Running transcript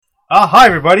Hi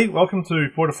everybody, welcome to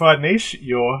Fortified Niche,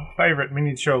 your favourite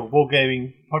miniature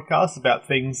wargaming podcast about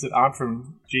things that aren't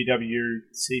from GW,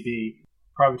 CB,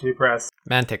 Privateer Press,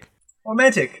 Mantic. or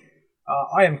Mantic.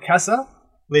 I am Kassa,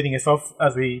 leading us off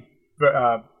as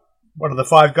one of the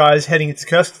five guys heading into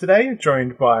Kursk today,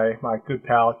 joined by my good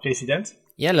pal JC Dent.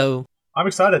 Yellow. I'm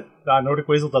excited. Nordic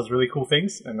Weasel does really cool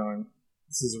things, and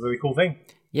this is a really cool thing.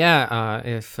 Yeah,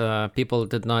 if people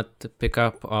did not pick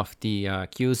up off the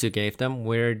cues you gave them,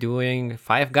 we're doing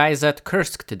Five Guys at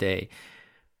Kursk today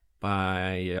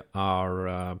by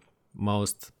our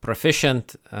most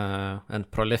proficient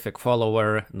and prolific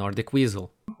follower, Nordic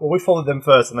Weasel. Well, we followed them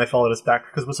first, and they followed us back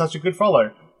because we're such a good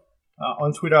follow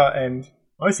on Twitter and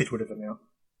mostly Twitter for now.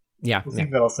 Yeah. We'll think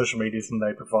about our social medias and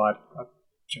they provide a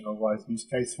generalized use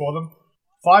case for them.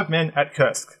 5 Men at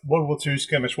Kursk, World War II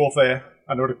Skirmish Warfare,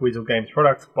 a Nordic Weasel Games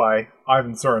product by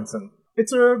Ivan Sorensen.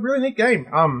 It's a really neat game.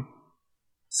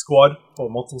 Squad, or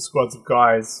multiple squads of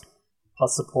guys,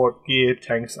 plus support gear,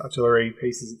 tanks, artillery,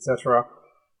 pieces, etc.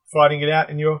 Fighting it out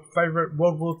in your favourite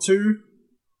World War II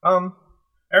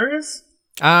areas?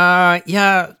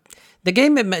 Yeah. The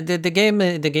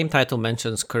game title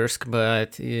mentions Kursk,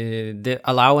 but the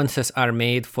allowances are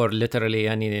made for literally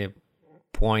any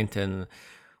point in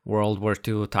World War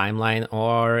II timeline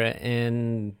or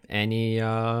in any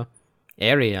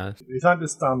area. These aren't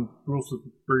just rules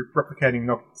for replicating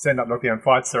stand-up knockdown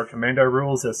fights. There are commando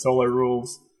rules, there's solo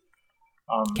rules,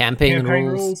 campaign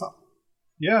rules.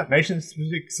 Yeah,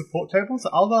 nation-specific support tables.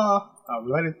 Other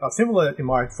similar in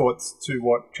my thoughts to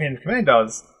what Chain of Command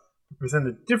does,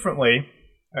 presented differently,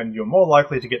 and you're more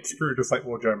likely to get screwed just like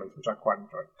War Germans, which I quite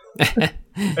enjoy.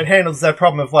 It handles that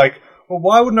problem of like, well,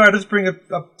 why wouldn't I just bring a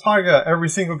tiger every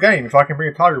single game if I can bring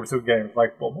a tiger every single game? It's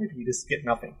like, well, maybe you just get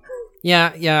nothing.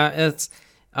 Yeah, it's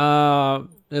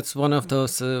one of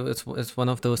those it's one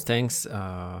of those things.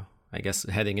 I guess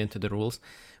heading into the rules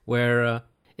where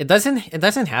it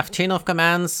doesn't have chain of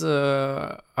commands,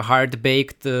 hard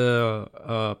baked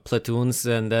platoons,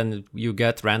 and then you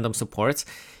get random supports.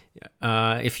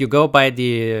 If you go by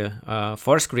the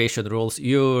force creation rules,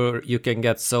 you can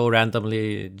get so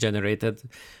randomly generated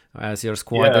as your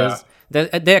squad is.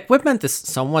 The equipment is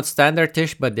somewhat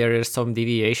standardish, but there is some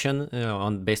deviation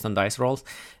based on dice rolls.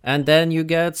 And then you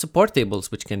get support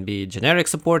tables, which can be generic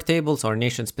support tables or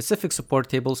nation-specific support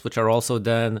tables, which are also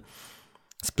then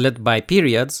split by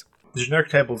periods. The generic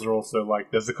tables are also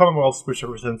like, there's the Commonwealth, which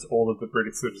represents all of the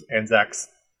British Anzacs,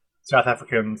 South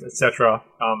Africans, etc.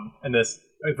 And there's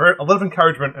a lot of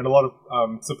encouragement and a lot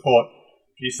of support.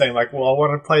 You're saying like, well, I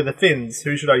want to play the Finns.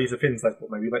 Who should I use the Finns? Like, well,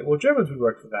 maybe late war Germans would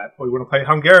work for that. Or you want to play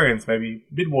Hungarians, maybe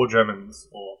mid-war Germans,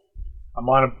 or a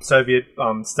minor Soviet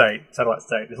satellite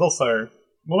state. There's also,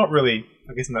 well, not really,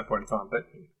 I guess in that point in time, but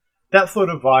that sort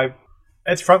of vibe.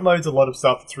 It front loads a lot of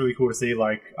stuff that's really cool to see.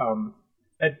 Like,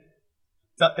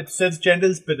 it says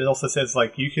genders, but it also says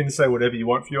like you can say whatever you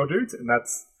want for your dudes, and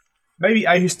that's maybe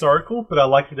ahistorical, but I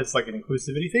like it as like an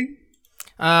inclusivity thing.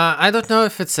 I don't know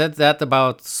if it said that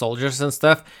about soldiers and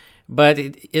stuff, but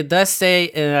it does say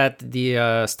at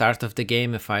the start of the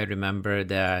game, if I remember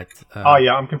that.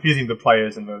 I'm confusing the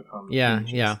players and the.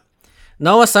 Yeah.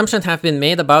 No assumptions have been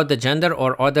made about the gender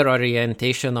or other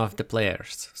orientation of the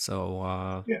players.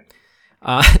 So.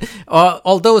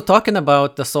 Although talking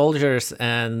about the soldiers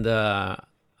and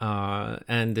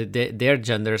their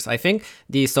genders, I think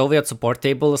the Soviet support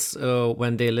tables,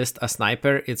 when they list a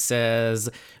sniper, it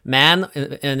says man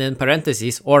and in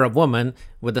parentheses or a woman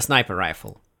with a sniper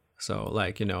rifle. So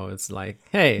like, it's like,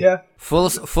 hey, full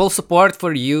support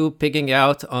for you pigging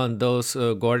out on those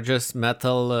gorgeous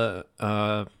metal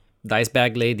dice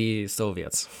bag lady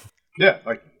Soviets. Yeah,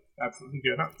 like absolutely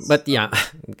good. But yeah,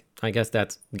 I guess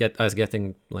that's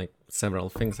getting like several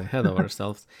things ahead of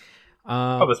ourselves.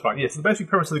 That's fine. Yes, the basic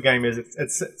premise of the game is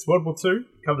it's World War II,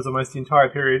 covers almost the entire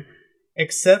period,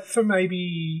 except for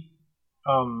maybe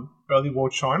early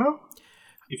war China,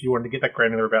 if you wanted to get that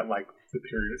granular about like the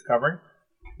period it's covering.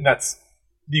 And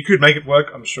you could make it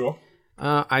work, I'm sure.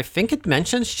 I think it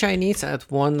mentions Chinese at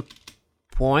one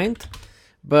point,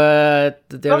 but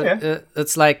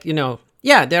it's like,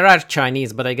 yeah, there are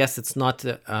Chinese, but I guess it's not,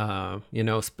 it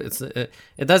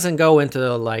doesn't go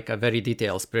into like a very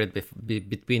detailed split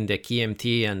between the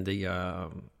KMT and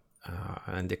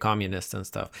the communists and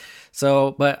stuff.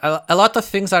 So, but a lot of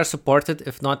things are supported,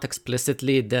 if not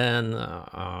explicitly, then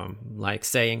like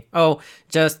saying, oh,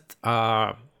 just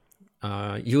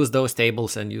use those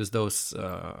tables and use those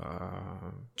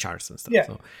charts and stuff. Yeah.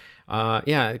 So,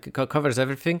 it covers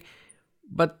everything.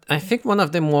 But I think one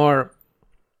of the more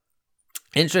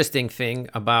interesting thing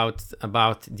about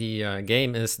the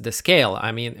game is the scale.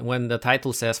 I mean, when the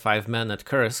title says 5 Men at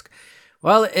Kursk,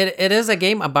 Well, it is a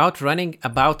game about running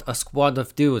about a squad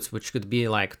of dudes, which could be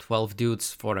like 12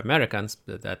 dudes for Americans,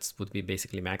 but that would be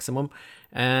basically maximum.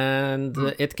 And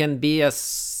it can be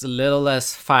as little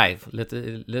as 5,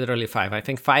 literally 5. I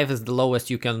think 5 is the lowest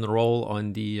you can roll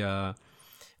on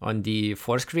the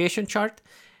force creation chart.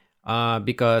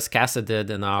 Because Casa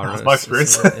did in our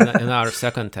in our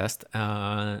second test,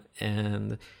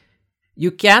 and you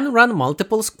can run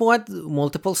multiple squad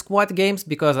games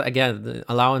because again the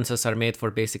allowances are made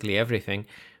for basically everything,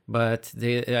 but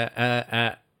they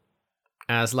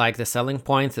as like the selling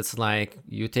point, it's like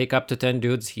you take up to 10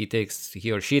 dudes,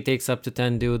 he or she takes up to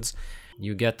 10 dudes,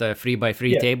 you get a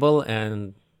 3x3 table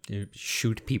and you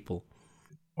shoot people.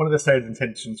 One of the stated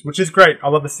intentions, which is great. I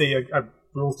love to see a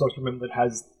rules document that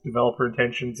has developer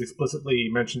intentions explicitly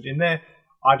mentioned in there.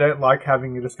 I don't like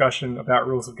having a discussion about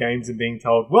rules of games and being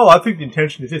told, well, I think the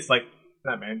intention is this. Like,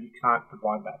 no, man, you can't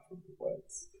provide that from the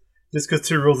words. Just because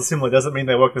two rules are similar doesn't mean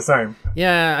they work the same.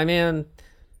 Yeah, I mean,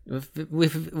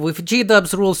 with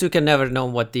G-Dub's rules, you can never know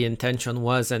what the intention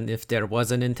was and if there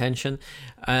was an intention.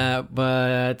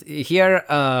 But here,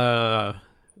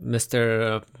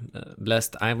 Mr.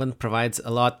 Blessed Ivan provides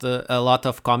a lot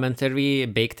of commentary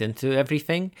baked into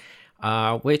everything,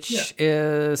 which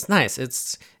is nice.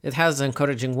 It has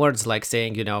encouraging words like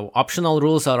saying, optional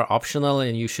rules are optional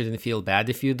and you shouldn't feel bad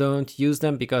if you don't use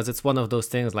them, because it's one of those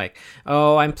things like,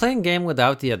 oh, I'm playing game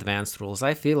without the advanced rules.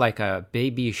 I feel like a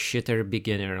baby shitter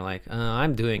beginner, like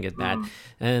I'm doing it bad.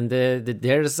 And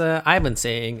there's Ivan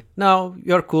saying, no,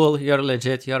 you're cool, you're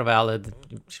legit, you're valid.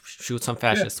 Shoot some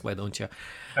fascists, why don't you?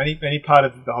 Any part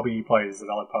of the hobby you play is a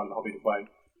valid part of the hobby to play.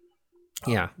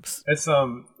 Yeah. It's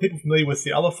people familiar with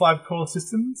the other 5 core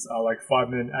systems, like 5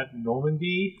 Men at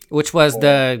Normandy. Which was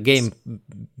the game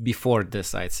before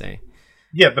this, I'd say.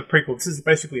 Yeah, the prequel. This is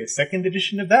basically a second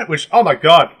edition of that, which, oh my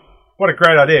god, what a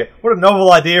great idea. What a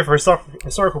novel idea for a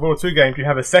historical World War II game to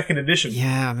have a second edition.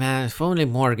 Yeah, man, if only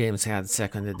more games had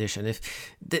second edition. If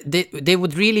they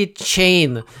would really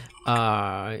chain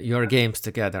your games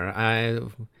together.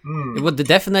 It would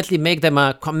definitely make them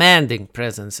a commanding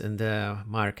presence in the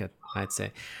market, I'd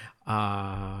say.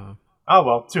 Oh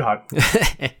well, too hard.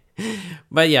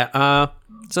 But yeah,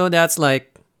 so that's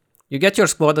like you get your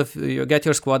squad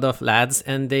of lads,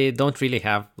 and they don't really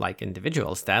have like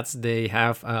individual stats. They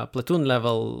have a platoon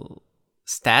level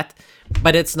stat,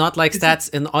 but it's not like stats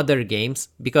in other games,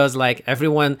 because like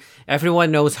everyone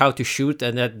knows how to shoot,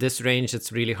 and at this range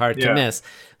it's really hard to miss.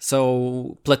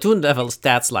 So platoon level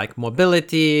stats like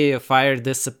mobility, fire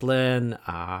discipline,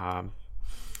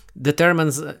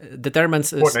 determines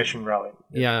coordination, rally.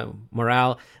 Yeah,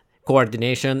 morale,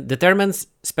 coordination, determines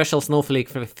special snowflake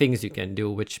things you can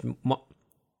do,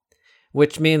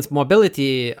 which means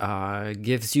mobility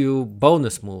gives you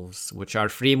bonus moves, which are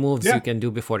free moves you can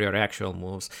do before your actual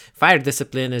moves. Fire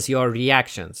discipline is your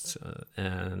reactions,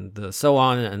 and so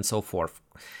on and so forth,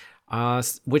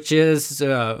 which is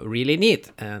really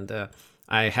neat. And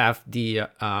I have the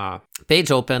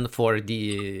page open for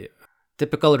the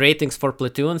typical ratings for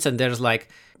platoons, and there's like,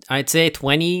 I'd say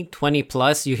 20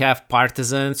 plus. You have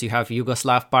partisans, you have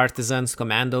Yugoslav partisans,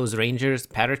 commandos, rangers,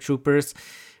 paratroopers,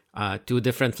 2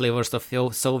 different flavors of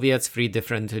Soviets, 3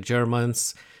 different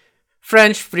Germans,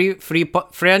 French,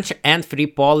 French and Free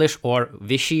Polish or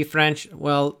Vichy French.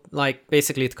 Well, like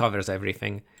basically it covers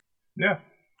everything. Yeah.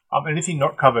 Anything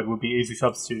not covered would be easily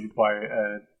substituted by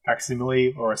a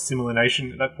facsimile or a similar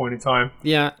nation at that point in time.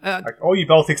 Yeah. Like all you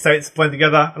Baltic states blend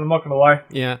together, and I'm not going to lie.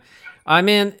 Yeah. I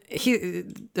mean,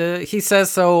 he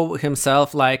says so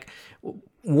himself, like,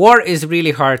 war is really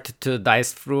hard to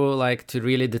dice through, like to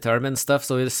really determine stuff.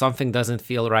 So if something doesn't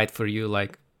feel right for you,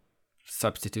 like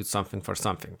substitute something for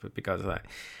something, because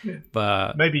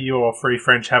but maybe your Free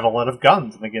French have a lot of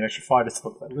guns and they get extra fire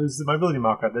discipline. Lose the mobility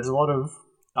marker. There's a lot of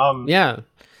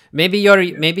Maybe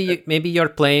you're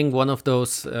playing one of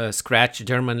those scratch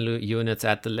German units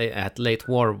at late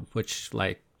war,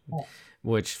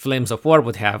 which Flames of War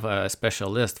would have a special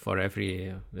list for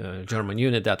every German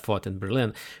unit that fought in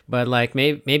Berlin. But like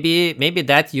maybe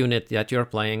that unit that you're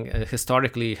playing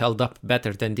historically held up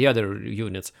better than the other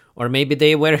units, or maybe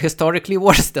they were historically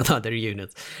worse than other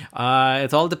units.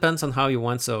 It all depends on how you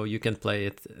want, so you can play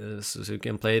it. So you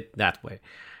can play it that way.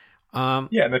 And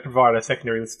they provide a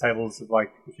secondary list of tables of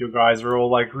like if your guys are all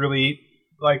like really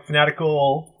like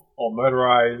fanatical or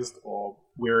motorized or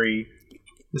weary.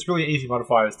 There's really easy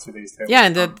modifiers to these tables. Yeah,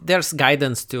 and there's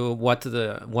guidance to what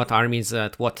armies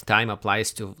at what time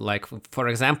applies to. Like, for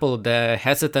example, the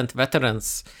hesitant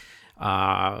veterans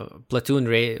platoon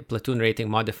rating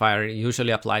modifier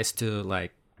usually applies to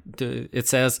like it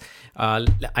says,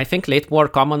 I think late war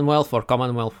Commonwealth or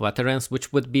Commonwealth veterans,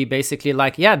 which would be basically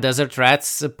like, yeah, Desert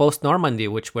Rats post Normandy,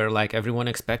 which were like everyone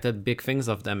expected big things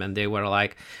of them, and they were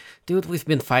like, dude, we've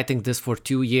been fighting this for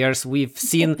 2 years. We've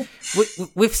seen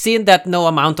that no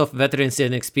amount of veterans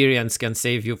and experience can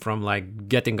save you from like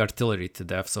getting artillery to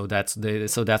death. So that's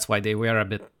why they were a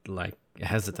bit like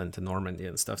hesitant in Normandy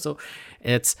and stuff. So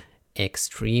it's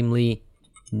extremely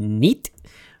neat,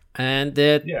 and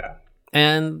it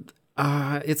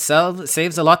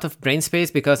saves a lot of brain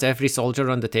space because every soldier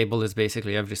on the table is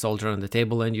basically every soldier on the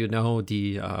table, and you know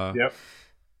the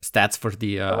stats for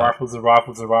the rifles,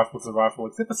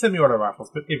 except for semi-auto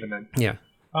rifles, but even then. Yeah.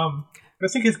 I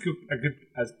think it's a good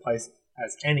as place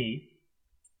as any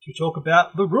to talk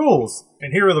about the rules.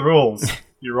 And here are the rules.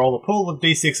 You roll a pool of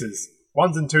d6s.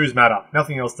 1s and 2s matter.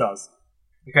 Nothing else does.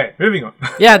 Okay, moving on.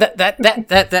 Yeah,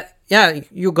 that yeah,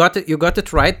 you got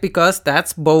it right, because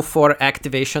that's both for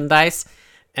activation dice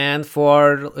and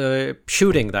for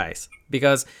shooting dice.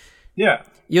 Because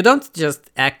you don't just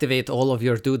activate all of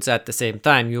your dudes at the same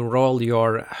time. You roll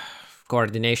your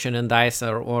coordination and dice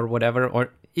or whatever,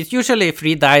 or it's usually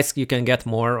 3 dice. You can get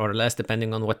more or less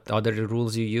depending on what other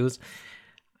rules you use.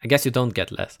 I guess you don't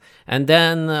get less. And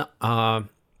then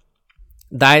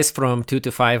dice from 2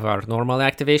 to 5 are normal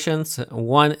activations.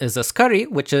 1 is a scurry,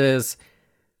 which is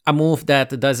a move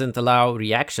that doesn't allow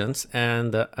reactions,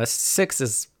 and a 6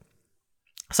 is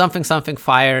something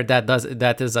fire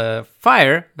that is a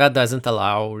fire that doesn't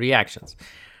allow reactions.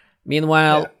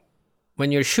 Meanwhile,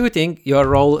 when you're shooting, you're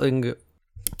rolling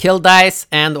kill dice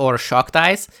and or shock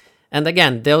dice, and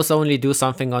again, those only do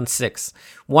something on 6.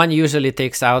 1 usually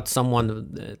takes out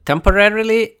someone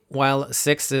temporarily, while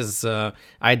 6 is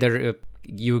either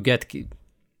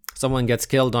someone gets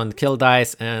killed on kill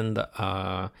dice, and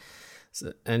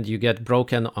you get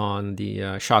broken on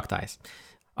the shock dice.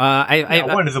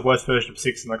 1 is the worst version of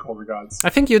 6 in like all regards. I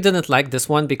think you didn't like this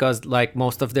one because like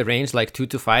most of the range, like 2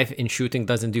 to 5 in shooting,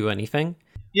 doesn't do anything.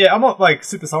 Yeah, I'm not like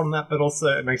super sold on that, but also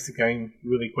it makes the game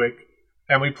really quick.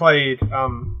 And we played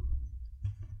Turn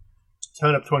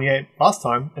Up 28 last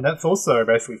time, and that's also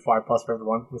basically 5+ for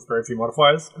everyone with very few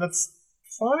modifiers, and that's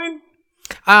fine.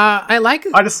 I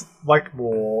just like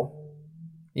more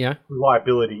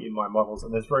reliability in my models,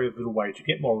 and there's very little way to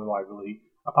get more reliability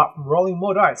apart from rolling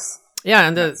more dice. Yeah,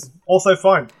 and that's also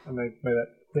fine, and they made that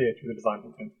clear through the design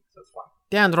intent, so it's fine.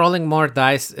 Yeah, and rolling more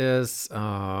dice is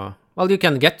well, you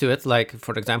can get to it. Like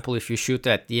for example, if you shoot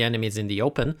at the enemies in the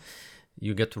open,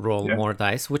 you get to roll more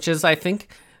dice, which is, I think,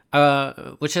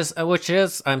 which is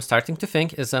I'm starting to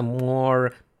think is a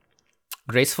more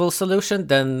graceful solution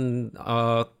than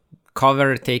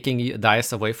cover taking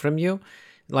dice away from you.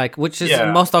 Like, which is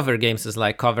in most other games is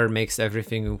like cover makes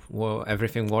everything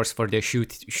worse for the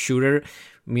shooter.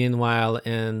 Meanwhile,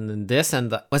 in this,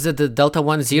 and was it the Delta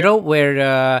 1-0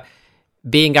 where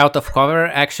being out of cover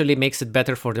actually makes it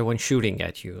better for the one shooting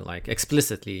at you, like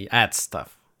explicitly adds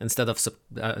stuff instead of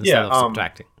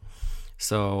subtracting.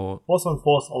 So Force on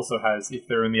Force also has, if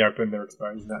they're in the open, they're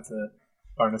exposed, and that's a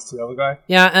bonus to the other guy.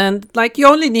 Yeah, and like you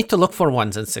only need to look for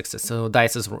 1s and 6s, so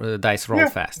dice roll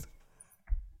fast.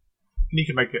 And you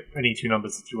can make it any 2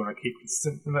 numbers if you want to keep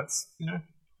consistent, and that's, if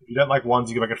you don't like 1s,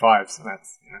 you can make it 5s, and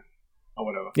that's, or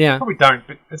whatever. Yeah. Probably don't,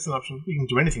 but it's an option. You can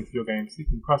do anything with your games. You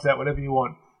can cross out whatever you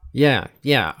want. Yeah.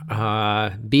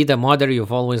 Be the modder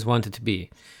you've always wanted to be.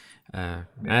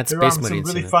 That's Space Marines.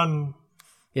 Some really fun...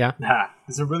 Yeah.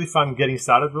 There's some really fun getting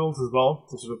started rules as well.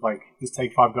 To sort of like, just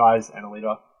take 5 guys and a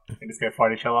leader and just go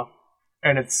fight each other.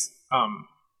 And it's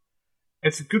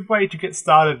a good way to get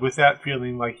started without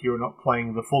feeling like you're not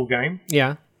playing the full game.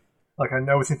 Yeah. Like, I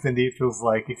know with Infinity it feels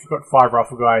like if you've got 5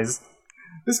 rifle guys,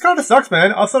 this kind of sucks,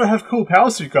 man. I thought I have cool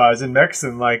power suit guys and mechs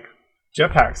and like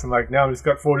jetpacks, and like now I've just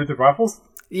got 4 dudes with rifles.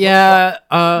 Yeah.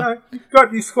 No, you've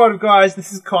got your squad of guys.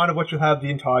 This is kind of what you'll have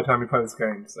the entire time you play this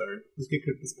game. So just get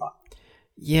good at this part.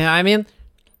 Yeah, I mean,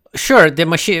 sure,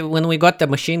 when we got the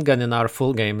machine gun in our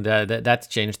full game, that's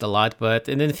changed a lot. But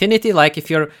in Infinity, like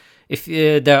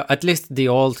at least the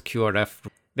old QRF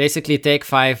basically take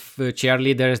 5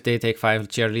 cheerleaders, they take 5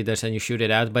 cheerleaders, and you shoot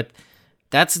it out. But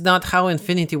that's not how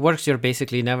Infinity works. You're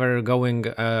basically never going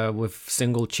with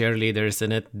single cheerleaders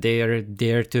in it. They're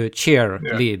there to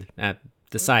lead at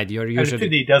the side. You're usually...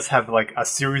 Infinity does have like a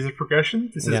series of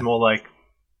progressions. This is more like,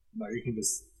 no, you can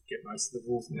just get most of the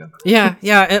rules now. Yeah.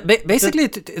 Basically,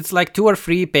 it's like 2 or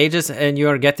 3 pages, and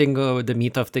you're getting the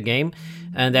meat of the game,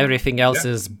 and everything else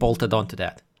is bolted onto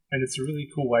that. And it's a really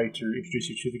cool way to introduce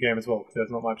you to the game as well.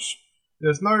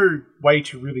 There's no way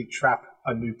to really trap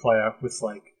a new player with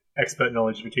like expert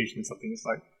knowledge of teaching something. It's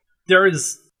like there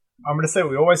is I'm going to say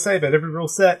what we always say about every rule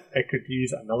set. It could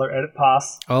use another edit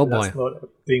pass. Oh boy. That's not a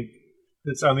thing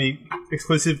that's only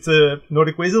exclusive to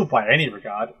Nordic Weasel by any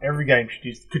regard. Every game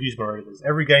could use more editors.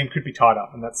 Every game could be tied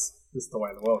up, and that's just the way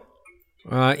of the world.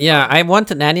 I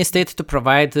want Nanny State to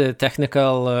provide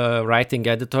technical writing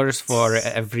editors for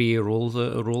every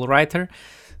rule writer,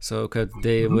 so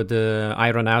they would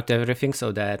iron out everything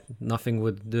so that nothing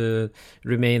would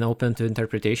remain open to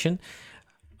interpretation.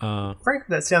 Frankly,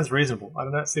 that sounds reasonable. I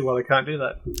don't see why they can't do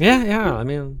that. Yeah. I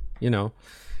mean,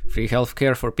 free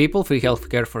healthcare for people, free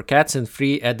healthcare for cats, and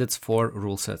free edits for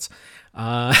rule sets.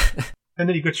 And then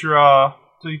you got your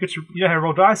you know how to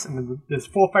roll dice, and then there's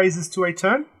 4 phases to a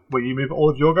turn where you move all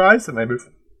of your guys and they move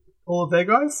all of their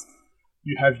guys.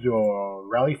 You have your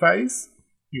rally phase.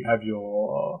 You have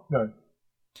your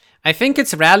I think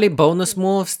it's rally bonus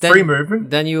moves. Then, free movement.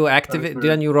 Then you activate.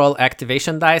 Then you roll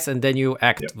activation dice, and then you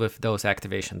act with those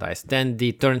activation dice. Then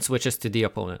the turn switches to the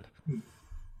opponent.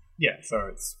 Yeah, so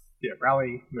it's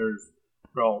rally, move,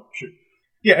 roll, shoot.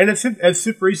 Yeah, and it's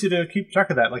super easy to keep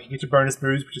track of that. Like you get your bonus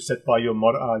moves, which is set by your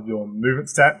your movement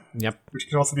stat. Yep. Which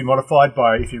can also be modified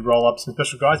by if you roll up some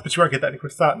special guys, but you won't get that in a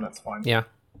quick start, and that's fine. Yeah.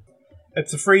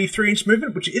 It's a free 3-inch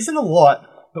movement, which isn't a lot,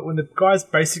 but when the guy's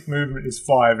basic movement is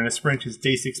 5 and a sprint is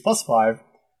d6 plus 5,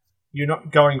 you're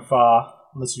not going far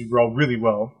unless you roll really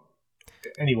well.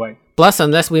 Anyway. Plus,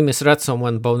 unless we misread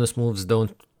someone, bonus moves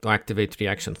don't activate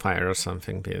reaction fire or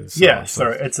something. So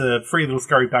it's a free little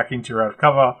scurry back into or out of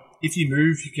cover. If you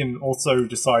move, you can also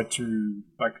decide to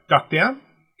duck down,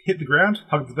 hit the ground,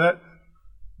 hug the dirt.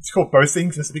 It's called both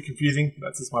things. It's a bit confusing.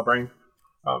 That's just my brain.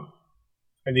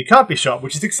 And you can't be shot,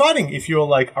 which is exciting if you're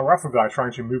like a rifle guy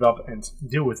trying to move up and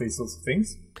deal with these sorts of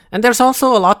things. And there's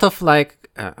also a lot of I'm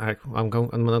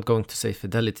not going to say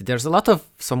fidelity. There's a lot of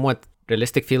somewhat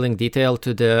realistic feeling detail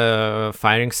to the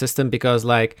firing system because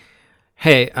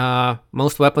hey,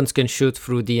 most weapons can shoot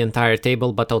through the entire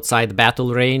table, but outside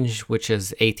battle range, which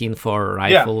is 18 for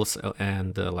rifles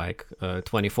and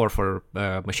 24 for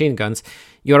machine guns,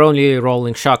 you're only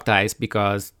rolling shock dice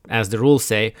because, as the rules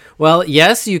say, well,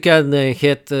 yes, you can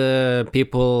hit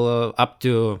people up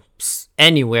to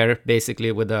anywhere,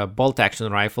 basically, with a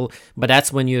bolt-action rifle, but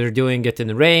that's when you're doing it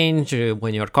in range,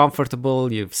 when you're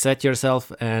comfortable, you've set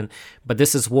yourself, but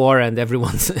this is war and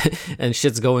everyone's and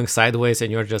shit's going sideways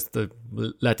and you're just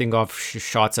letting off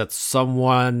shots at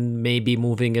someone maybe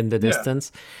moving in the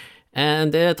distance.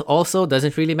 And it also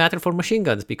doesn't really matter for machine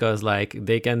guns because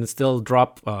they can still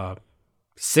drop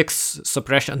 6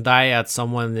 suppression die at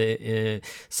someone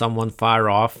far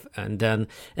off, and then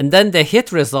the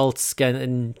hit results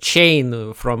can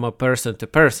chain from a person to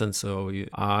person. So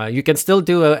you can still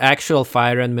do an actual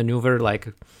fire and maneuver.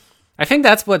 I think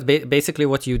that's what basically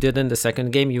what you did in the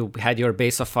second game. You had your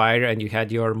base of fire and you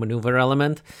had your maneuver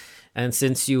element. And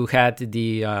since you had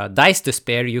the dice to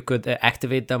spare, you could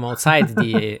activate them outside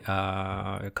the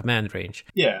command range.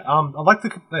 Yeah, I like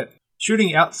the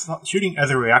shooting as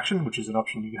a reaction, which is an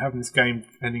option you have in this game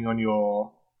depending on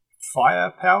your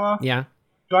firepower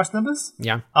dice numbers.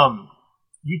 Yeah.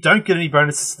 You don't get any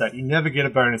bonuses to that. You never get a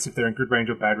bonus if they're in good range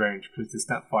or bad range because the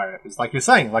snap fire is like you're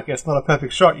saying, it's not a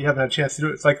perfect shot. You haven't had a chance to do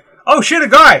it. It's like, oh, shoot a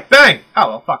guy! Bang! Oh,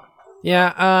 well, fuck.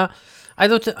 Yeah, I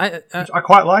don't. I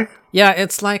quite like. Yeah,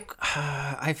 it's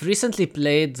I've recently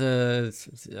played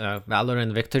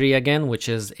Valorant Victory again, which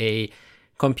is a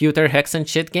computer hex and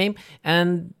shit game,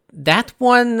 and that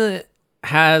one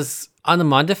has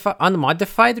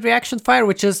unmodified reaction fire,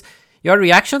 which is your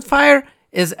reaction fire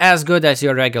is as good as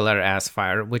your regular ass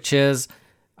fire, which is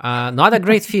not a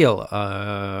great feel,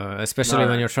 especially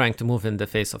when you're trying to move in the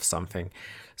face of something.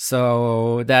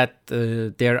 So that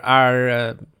there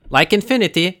are, like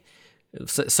Infinity,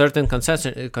 certain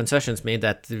concessions made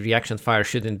that the reaction fire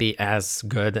shouldn't be as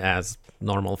good as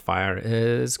normal fire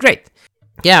is great.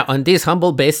 Yeah, on these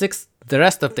humble basics, the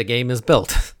rest of the game is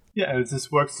built. Yeah, it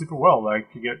just works super well.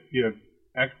 You get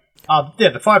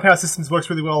the firepower systems works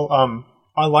really well.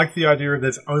 I like the idea of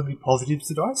there's only positives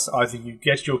to dice. Either you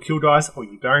get your kill dice or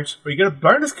you don't, or you get a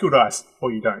bonus kill dice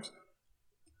or you don't.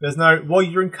 There's no, well,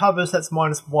 you're in covers, that's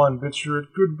 -1, but you're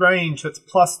at good range, that's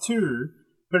 +2.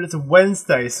 But it's a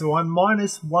Wednesday, so I'm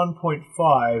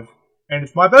 -1.5, and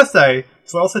it's my birthday,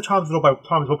 so I also times it all by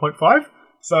times 1.5.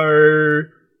 So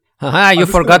you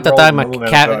forgot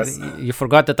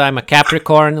that I'm a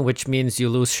Capricorn, which means you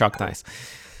lose shock dice.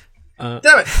 Damn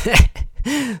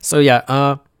it! So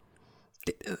yeah,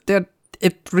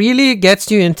 it really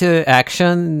gets you into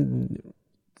action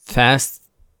fast.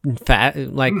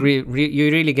 You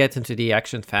really get into the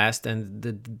action fast, and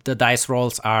the dice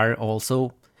rolls are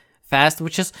also fast,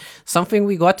 which is something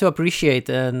we got to appreciate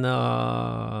in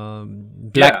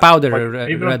Black Powder,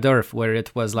 Red Earth, where it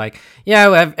was like,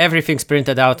 everything's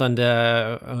printed out on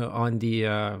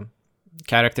the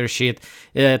character sheet.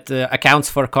 It accounts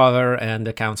for cover and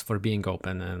accounts for being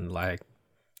open, and like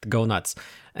go nuts.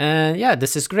 And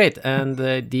this is great. And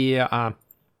the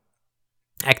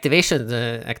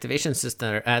activation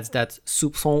system adds that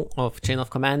soupçon of chain of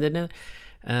command in it,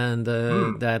 and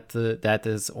that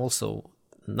is also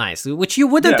nice, which you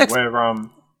wouldn't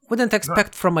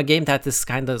expect from a game that is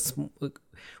kind of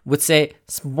would say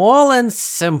small and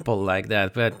simple like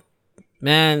that. But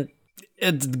man,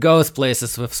 it goes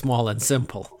places with small and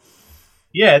simple.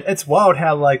 Yeah, it's wild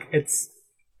how like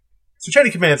so chain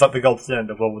of command is like the gold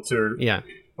standard of World War II. Yeah.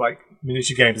 Like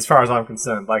miniature games, as far as I'm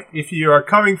concerned. Like if you are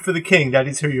coming for the king, that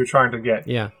is who you're trying to get.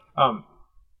 Yeah.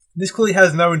 This clearly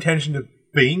has no intention of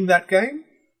being that game,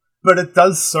 but it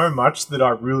does so much that I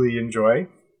really enjoy.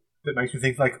 That makes me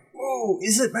think like, oh,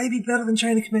 is it maybe better than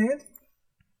Chain of Command?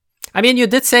 I mean, you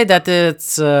did say that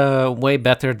it's way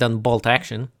better than Bolt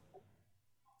Action.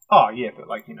 Oh, yeah, but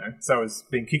like, so is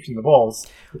being kicked in the balls,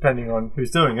 depending on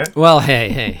who's doing it. Well,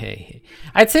 hey.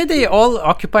 I'd say they all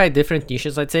occupy different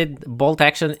niches. I'd say Bolt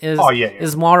Action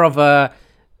is more of a,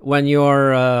 when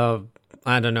you're,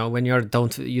 I don't know, when you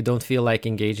don't feel like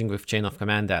engaging with Chain of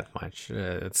Command that much.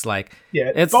 It's like...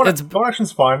 Yeah, Bolt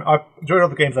Action's fine. I've enjoyed all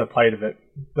the games I've played of it,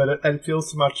 but it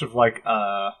feels so much of like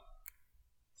a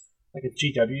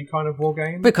GW kind of war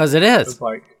game. Because it is. It's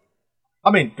like,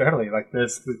 I mean, definitely, like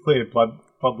there's the clear blood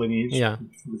lineage from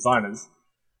designers.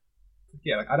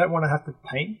 Yeah, like I don't want to have to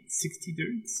paint 60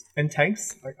 dudes and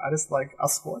tanks. Like I just like a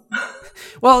squad.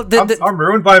 Well, I'm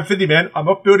ruined by Infinity Man. I'm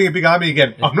not building a big army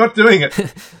again. I'm not doing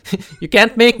it. You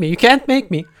can't make me.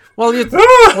 Well,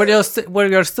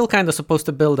 you're still kind of supposed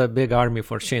to build a big army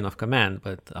for Chain of Command,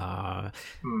 but but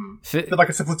like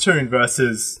it's a platoon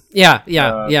versus. Yeah.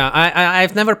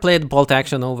 I've never played Bolt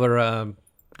Action over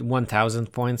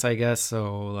 1,000 points, I guess.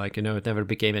 So like it never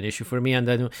became an issue for me. And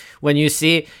then when you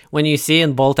see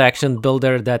in Bolt Action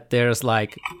Builder that there's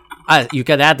like you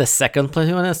can add the second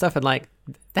platoon and stuff, and like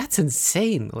that's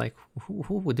insane. Like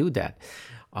who would do that?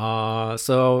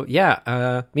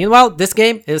 Meanwhile, this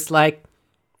game is like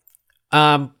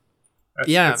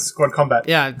it's squad combat.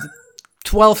 Yeah.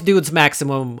 12 dudes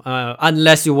maximum,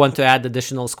 unless you want to add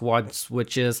additional squads,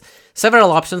 which is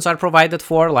several options are provided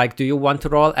for. Like, do you want to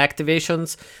roll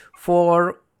activations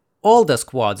for all the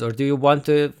squads, or do you want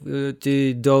to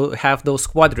have those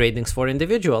squad ratings for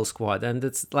individual squad? And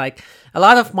it's like a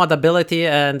lot of modability,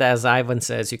 and as Ivan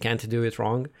says, you can't do it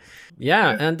wrong.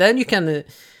 Yeah. And then you can...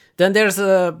 Then there's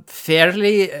a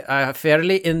fairly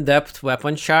in-depth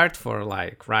weapon chart for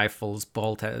like rifles,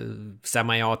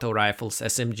 semi-auto rifles,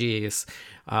 SMGs,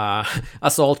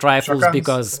 assault rifles, shotguns.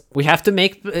 Because we have to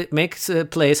make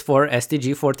place for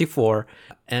STG-44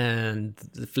 and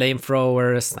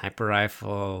flamethrowers, sniper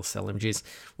rifles, LMGs,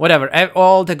 whatever,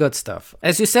 all the good stuff.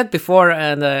 As you said before,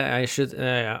 and I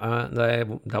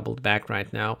doubled back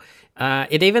right now.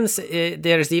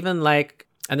 There's even like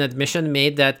an admission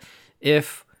made that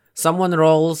if someone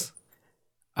rolls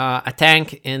a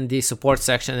tank in the support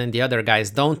section and the other guys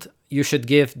don't, you should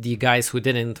give the guys who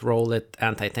didn't roll it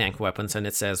anti-tank weapons, and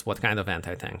it says what kind of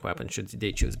anti-tank weapon should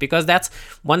they choose. Because that's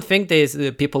one thing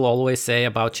people always say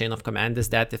about Chain of Command, is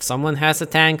that if someone has a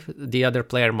tank, the other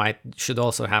player should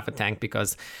also have a tank,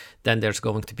 because then there's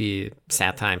going to be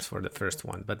sad times for the first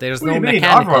one. But there's no mechanical...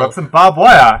 I've rolled up some barbed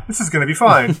wire. This is going to be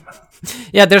fine.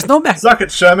 Yeah, there's no... Suck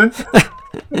it, Sherman.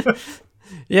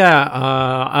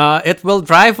 Yeah, it will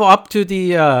drive up to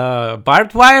the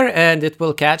barbed wire and it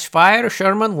will catch fire.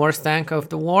 Sherman, worst tank of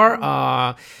the war,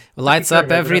 lights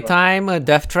up every time.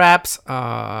 Death traps,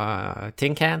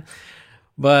 tin can,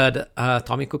 but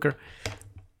Tommy Cooker.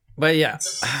 But yeah,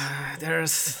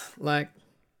 there's like...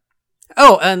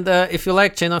 Oh, and if you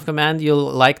like Chain of Command,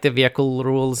 you'll like the vehicle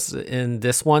rules in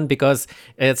this one, because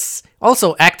it's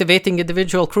also activating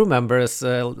individual crew members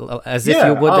as if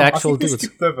you would actual dudes.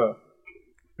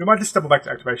 We might just double back to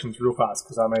activations real fast,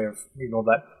 because I may have ignored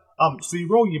that. So you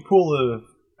roll your pool of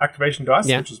activation dice,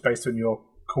 which is based on your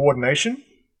coordination.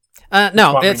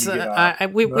 No, it's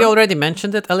we already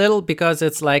mentioned it a little, because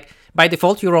it's like by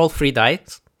default you roll 3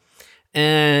 dice,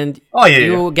 and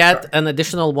you get an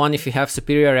additional one if you have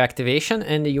superior activation,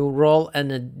 and you roll an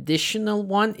additional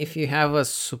one if you have a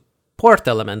support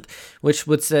element, which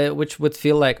would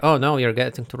feel like, oh no, you're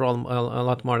getting to roll a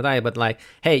lot more die, but like,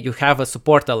 hey, you have a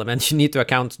support element, you need to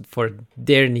account for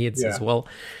their needs as well.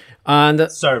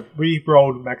 And so we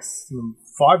rolled maximum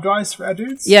 5 dice for our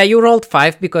dudes. Yeah, you rolled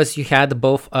 5 because you had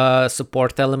both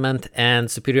support element and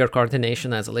superior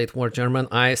coordination as a late war German.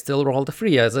 I still rolled a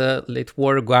 3 as a late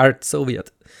war Guard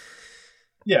Soviet.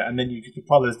 Yeah, and then you get to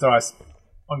apply those dice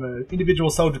on an individual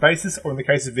soldier basis, or in the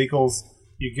case of vehicles,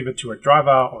 you give it to a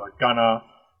driver or a gunner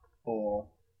or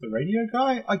the radio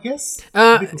guy, I guess.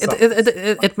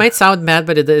 It might sound bad,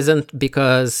 but it isn't,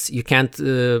 because you can't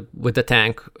with the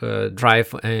tank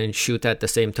drive and shoot at the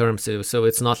same term. So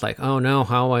it's not like, oh no,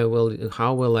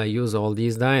 how will I use all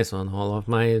these dice on all of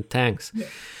my tanks? Yeah.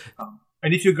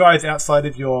 And if your guy is outside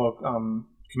of your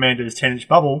commander's 10-inch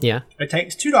bubble, it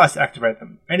takes 2 dice to activate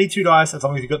them. Any 2 dice, as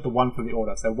long as you got the 1 for the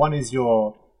order. So 1 is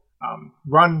your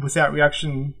run without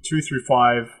reaction, 2 through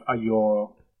 5 are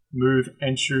your move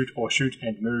and shoot, or shoot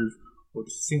and move, or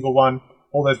just a single one.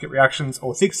 All those get reactions.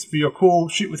 Or 6 for your cool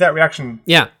shoot without reaction.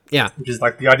 Yeah. Which is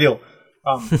like the ideal.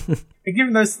 And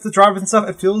given those the drivers and stuff,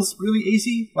 it feels really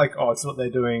easy. Like, oh, it's what they're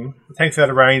doing. The tank's out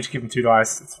of range, give them 2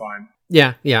 dice, it's fine.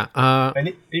 Yeah. And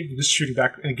even just shooting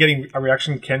back and getting a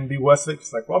reaction can be worth it.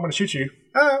 It's like, well, I'm going to shoot you.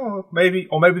 Well, maybe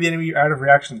the enemy are out of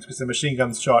reactions because the machine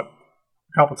gun's shot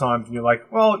a couple times, and you're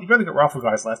like, well, you've only got rifle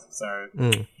guys left, so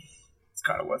it's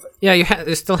kind of worth it. Yeah, you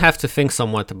still have to think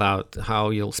somewhat about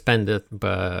how you'll spend it,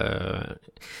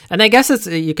 and I guess it's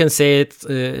you can say it.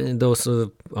 Those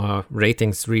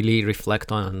ratings really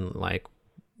reflect on like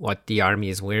what the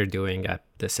armies were doing at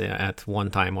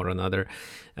one time or another,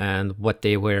 and what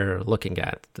they were looking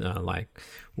at, like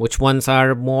which ones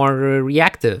are more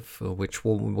reactive, which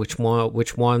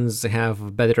ones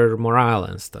have better morale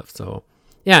and stuff. So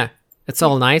yeah, it's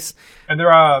all nice. And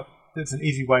there's an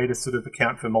easy way to sort of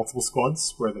account for multiple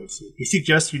squads, where he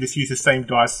suggests you just use the same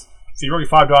dice. So you roll your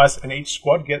 5 dice, and each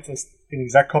squad gets an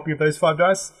exact copy of those 5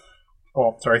 dice.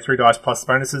 Or, sorry, 3 dice plus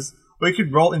bonuses. Or you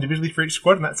could roll individually for each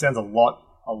squad, and that sounds a lot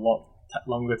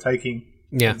longer taking.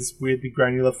 Yeah. It's weirdly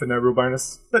granular for no real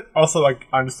bonus. But also, like,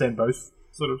 I understand both,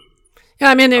 sort of. Yeah,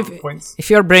 I mean, points. If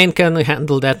your brain can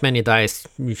handle that many dice,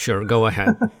 sure, go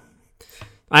ahead.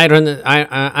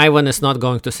 Ivan is not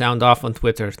going to sound off on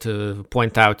Twitter to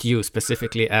point out you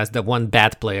specifically as the one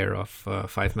bad player of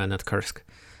 5 Men at Kursk.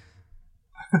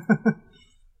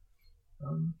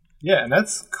 Yeah, and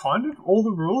that's kind of all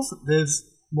the rules. There's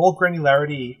more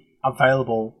granularity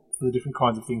available for the different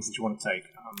kinds of things that you want to take.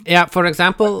 Yeah, for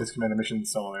example, like this Commander Mission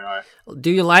Solo AI.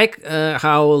 Do you like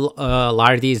how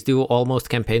Lardies do almost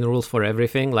campaign rules for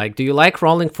everything? Like, do you like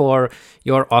rolling for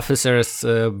your officers'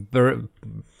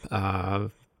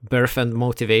 birth and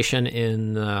motivation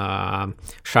in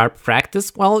sharp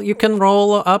practice? Well, you can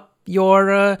roll up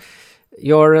your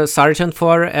sergeant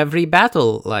for every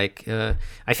battle. Like,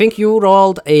 I think you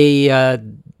rolled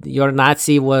your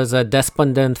Nazi was a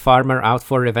despondent farmer out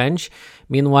for revenge.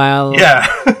 Meanwhile,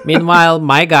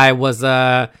 my guy was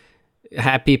a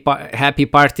happy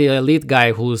party elite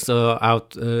guy who's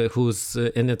who's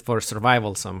in it for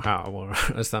survival somehow or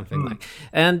something like.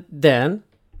 And then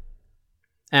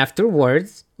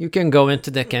afterwards, you can go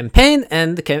into the campaign,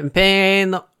 and the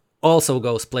campaign also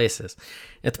goes places.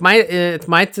 It might.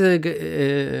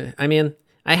 I mean,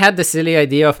 I had the silly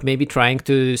idea of maybe trying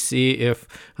to see if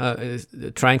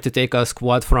trying to take a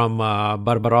squad from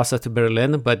Barbarossa to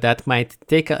Berlin, but that might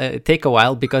take a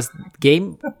while because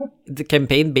the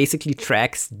campaign basically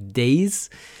tracks days,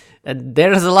 and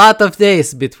there's a lot of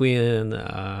days between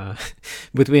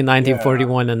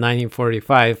 1941 and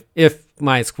 1945 if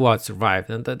my squad survived.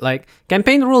 And that, like,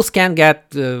 campaign rules can get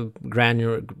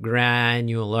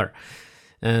granular,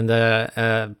 and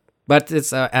but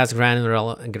it's as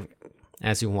granular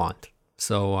as you want.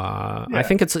 So I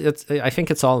think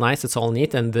it's all nice, it's all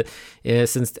neat, and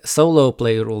since solo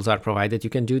play rules are provided,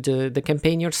 you can do the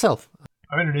campaign yourself.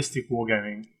 Amenistic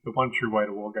wargaming, the one true way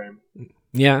to wargame.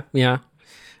 Yeah.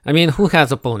 I mean, who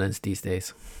has opponents these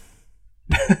days?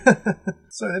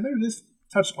 So maybe let's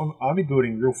touch on army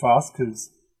building real fast, because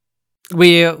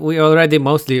we already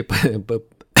mostly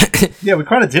yeah, we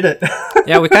kind of did it.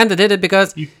 Yeah, we kind of did it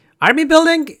because army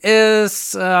building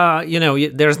is,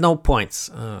 there's no points.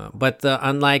 But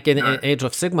unlike in Age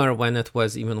of Sigmar, when it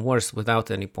was even worse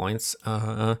without any points,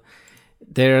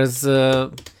 there's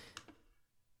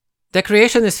the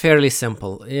creation is fairly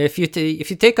simple. If you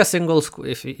take a single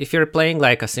if you're playing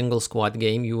like a single squad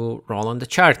game, you roll on the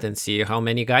chart and see how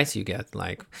many guys you get.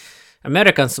 Like,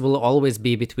 Americans will always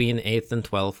be between 8 and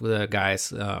 12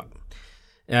 guys.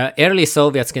 Early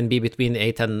Soviets can be between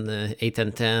 8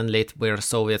 and 10. Late war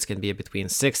Soviets can be between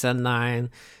 6 and 9.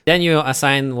 Then you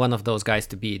assign one of those guys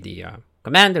to be the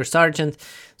commander, sergeant.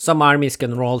 Some armies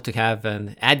can roll to have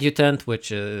an adjutant,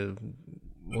 which is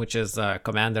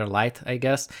commander light, I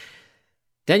guess.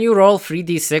 Then you roll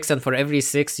 3d6, and for every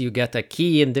 6 you get a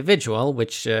key individual,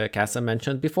 which Casa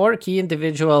mentioned before. Key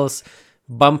individuals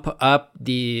bump up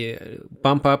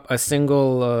a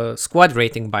single squad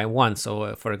rating by 1.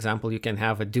 So, for example, you can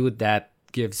have a dude that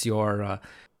gives your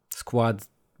squad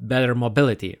better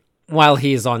mobility while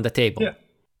he's on the table. Yeah,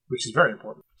 which is very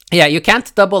important. Yeah, you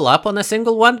can't double up on a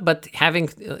single one, but having,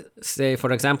 say,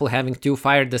 for example, having 2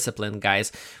 fire discipline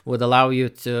guys would allow you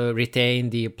to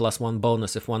retain the +1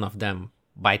 bonus if one of them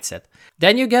bites it.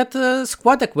 Then you get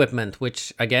squad equipment,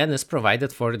 which again is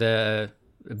provided for the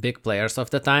big players of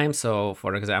the time. So,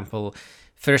 for example,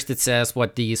 first it says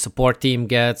what the support team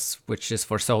gets, which is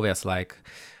for Soviets, like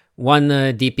 1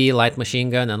 DP light machine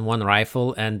gun and 1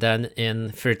 rifle, and then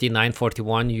in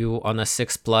 3941 you on a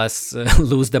 6+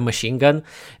 lose the machine gun,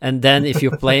 and then if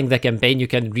you're playing the campaign you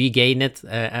can regain it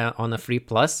on a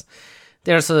 3+.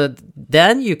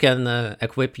 Then you can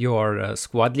equip your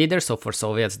squad leader. So for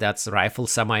Soviets that's rifle,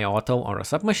 semi-auto, or a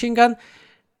submachine gun.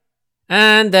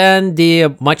 And then the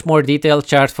much more detailed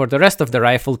chart for the rest of the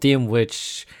rifle team,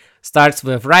 which starts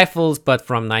with rifles, but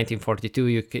from 1942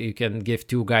 you can give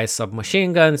 2 guys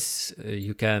submachine guns.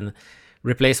 You can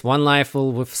replace 1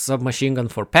 rifle with submachine gun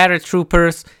for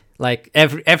paratroopers. Like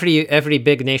every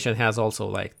big nation has also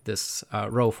like this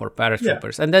row for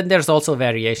paratroopers. Yeah. And then there's also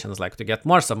variations, like to get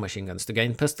more submachine guns, to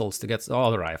gain pistols, to get all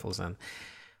the rifles, and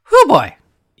oh boy.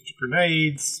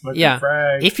 Grenades, smoking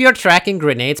frag. If you're tracking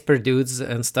grenades per dudes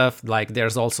and stuff, like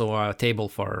there's also a table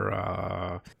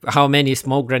for how many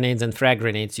smoke grenades and frag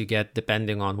grenades you get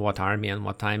depending on what army and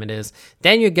what time it is.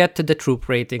 Then you get to the troop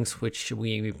ratings, which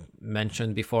we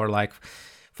mentioned before. Like,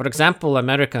 for example,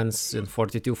 Americans in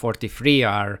 42-43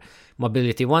 are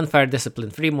mobility 1, fire discipline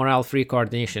 3, morale 3,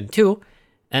 coordination 2,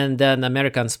 and then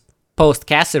Americans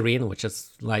post-Kasserine, which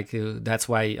is like, that's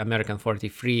why American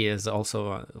 43 is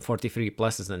also 43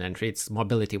 plus is an entry. It's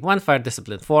mobility 1, fire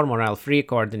discipline 4, morale 3,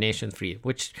 coordination 3,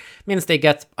 which means they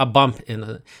get a bump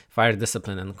in fire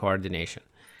discipline and coordination.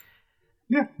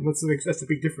 Yeah, that's a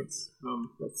big difference.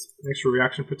 That's an extra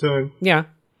reaction per turn. Yeah.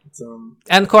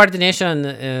 And coordination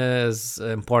is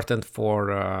important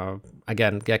for,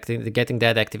 again, getting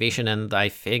that activation, and I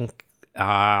think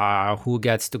who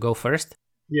gets to go first?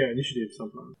 Yeah, initiative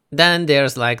sometimes. Then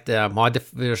there's like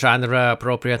the genre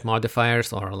appropriate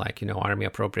modifiers, or like, army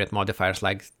appropriate modifiers,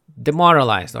 like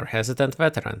demoralized or hesitant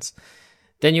veterans.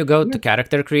 Then you go to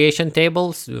character creation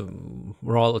tables,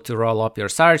 roll up your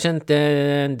sergeant.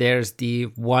 Then there's the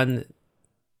 1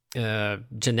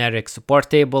 generic support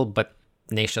table, but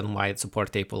nationwide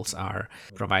support tables are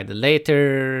provided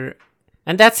later.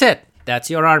 And that's it. That's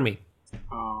your army.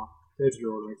 There's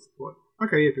your automatic support.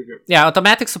 Okay, yeah, good. Yeah,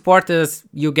 automatic support is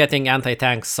you getting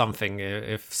anti-tank something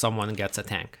if someone gets a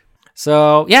tank.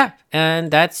 So, yeah,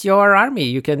 and that's your army.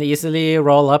 You can easily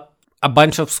roll up a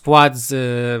bunch of squads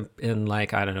in,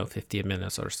 like, I don't know, 15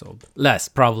 minutes or so.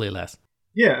 Probably less.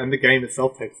 Yeah, and the game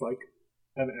itself takes, like,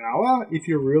 an hour if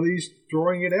you're really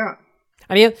drawing it out.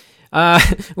 I mean,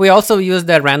 we also use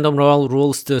the random roll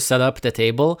rules to set up the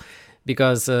table,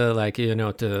 because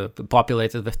to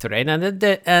populate it with terrain,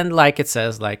 and like it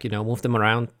says, like, move them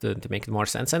around to make it more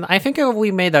sense. And I think we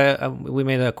made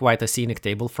a quite a scenic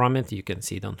table from it. You can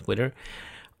see it on Twitter.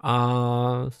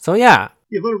 So yeah,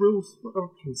 a lot of rules, a lot of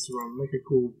options to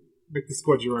make the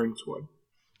squad your own squad.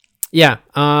 Yeah,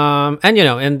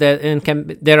 and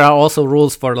there are also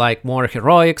rules for like more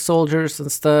heroic soldiers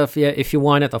and stuff. Yeah, if you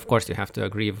want it, of course you have to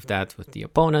agree with that with the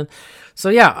opponent. So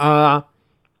yeah,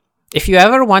 if you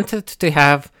ever wanted to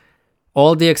have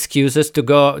all the excuses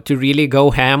to really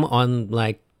go ham on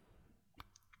like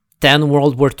 10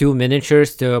 World War II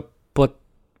miniatures, to put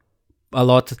a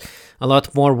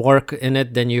lot more work in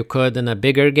it than you could in a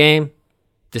bigger game,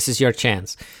 this is your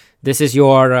chance. This is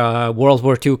your World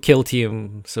War II kill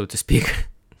team, so to speak.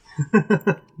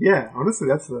 Yeah, honestly,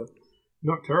 that's a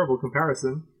not terrible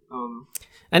comparison.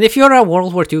 And if you're a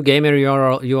World War II gamer,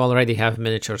 you already have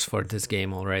miniatures for this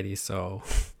game already, so...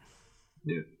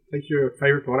 Yeah, take your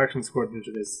favorite bolt action squad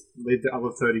into this. Leave the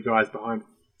other 30 guys behind.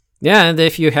 Yeah, and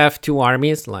if you have 2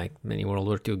 armies, like many World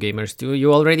War II gamers do,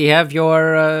 you already have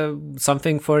your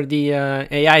something for the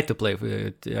AI to play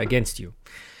with, against you.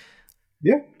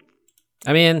 Yeah.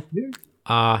 I mean,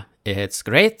 it's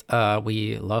great.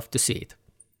 We love to see it.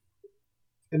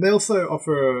 And they also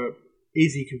offer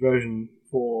easy conversion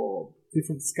for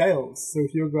different scales. So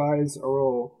if your guys are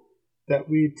all that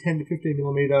weird 10 to 15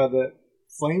 millimeter that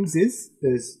Flames is,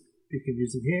 you can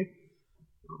use them here.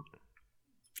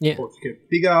 Yeah. Or to get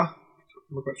bigger, I'm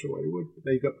not quite sure why you would.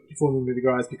 But you've got 4 millimeter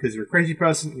guys because you're a crazy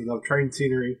person and you love train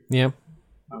scenery. Yeah.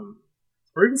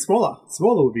 Or even smaller.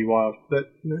 Smaller would be wild,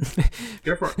 but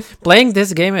go for it. Playing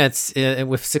this game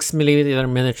with 6mm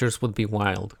miniatures would be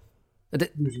wild.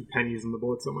 Losing pennies on the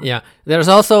board somewhere. Yeah, there's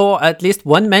also at least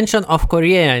one mention of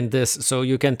Korea in this, so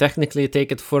you can technically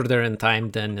take it further in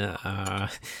time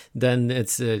than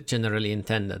it's generally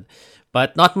intended.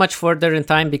 But not much further in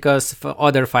time because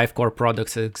other 5-core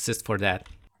products exist for that.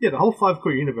 Yeah, the whole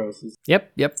 5-core universe is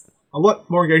Yep. a lot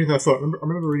more engaging than I thought. I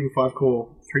remember reading 5-core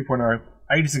 3.0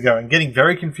 ages ago and getting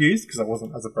very confused because I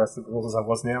wasn't as abreast of the rules as I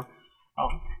was now.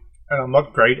 And I'm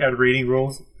not great at reading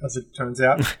rules, as it turns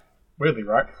out. Weirdly,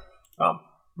 right?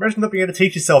 Imagine not being able to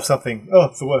teach yourself something. Oh,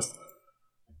 it's the worst.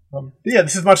 Yeah,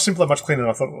 this is much simpler, much cleaner than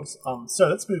I thought it was. So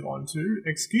let's move on to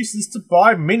excuses to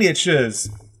buy miniatures,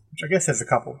 which I guess there's a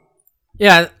couple.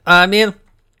 Yeah, I mean,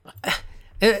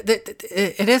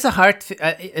 it is a hard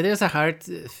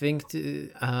thing to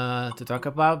talk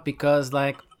about because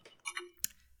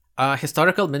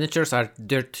historical miniatures are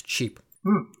dirt cheap.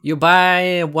 You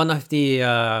buy one of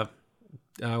the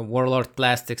Warlord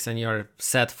plastics and you're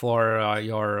set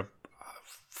for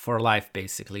life,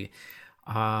 basically.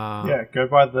 Yeah, go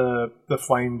buy the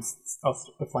Flames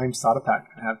starter pack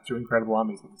and have 2 incredible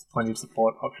armies. There's plenty of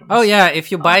support options. Oh yeah,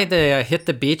 if you buy the Hit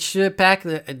the Beach pack,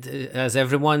 as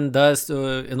everyone does,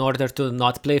 in order to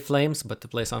not play Flames but to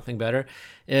play something better,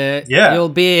 you'll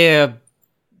be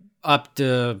up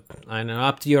to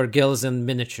your gills in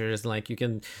miniatures. Like you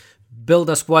can build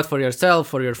a squad for yourself,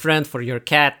 for your friend, for your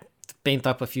cat, paint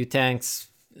up a few tanks.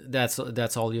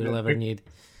 That's all you'll ever need.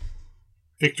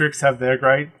 Victrix have their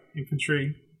great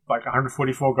infantry, like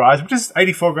 144 guys, which is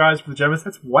 84 guys for the Germans.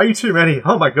 That's way too many.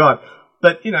 Oh my god.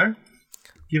 But,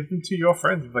 give them to your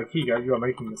friends. Like, here you go, you are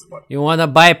making this one. You want to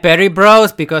buy Perry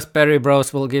Bros? Because Perry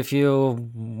Bros will give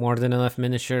you more than enough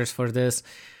miniatures for this.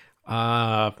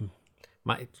 Might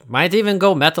even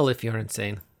go metal if you're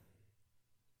insane.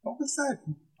 What was that?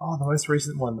 Oh, the most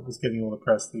recent one that was getting all the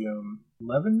press. The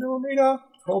 11mm?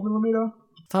 12mm?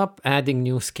 Stop adding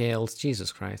new scales.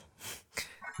 Jesus Christ.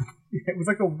 Yeah, it was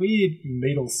like a weird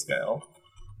needle scale.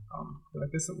 But I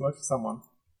guess it worked for someone.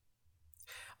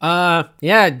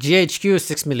 Yeah, GHQ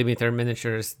 6mm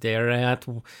miniatures. They're at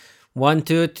 1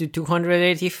 to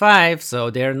 285, so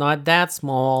they're not that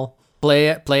small.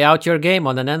 Play out your game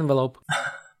on an envelope.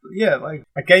 Yeah, like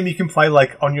a game you can play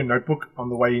like on your notebook on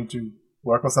the way into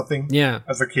work or something. Yeah.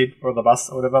 As a kid or the bus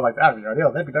or whatever. Like, that'd be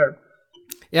ideal. That'd be dope.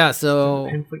 Yeah, so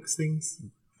Inflix things.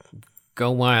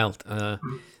 Go wild.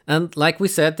 And like we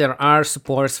said, there are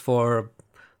supports for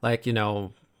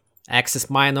Axis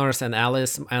minors and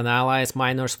allies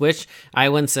minors, which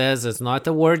Iwan says is not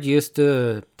a word used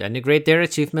to denigrate their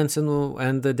achievements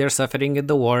and their suffering in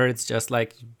the war. It's just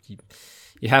like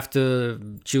you have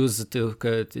to choose to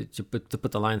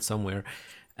put the line somewhere.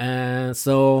 And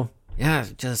so, yeah,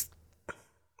 just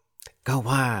go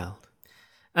wild.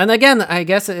 And again, I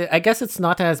guess it's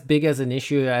not as big as an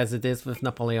issue as it is with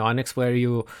Napoleonics, where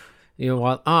you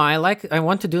want, I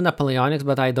want to do Napoleonics,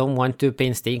 but I don't want to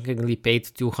painstakingly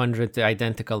paint 200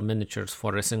 identical miniatures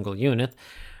for a single unit.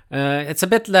 It's a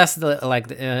bit less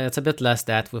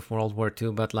that with World War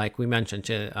II, but like we mentioned,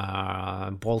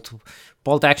 bolt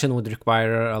action would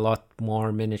require a lot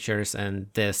more miniatures, and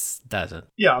this doesn't.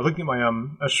 Yeah, I was looking at my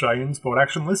Australian bolt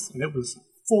action list, and it was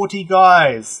 40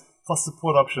 guys plus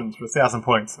support options for 1,000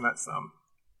 points, and that's a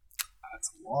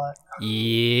lot.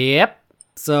 Yep.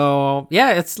 So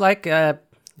yeah, it's like a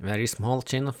very small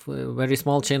chain of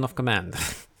command.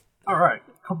 All right,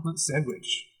 compliment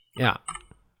sandwich. Yeah.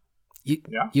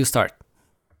 You start.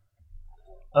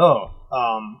 Oh,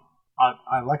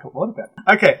 I like a lot about it.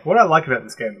 Okay, what I like about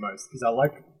this game the most is I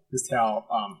like just how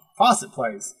fast it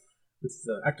plays with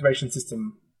the activation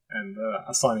system and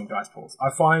assigning dice pools.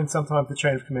 I find sometimes the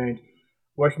chain of command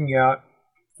working out,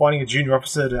 finding a junior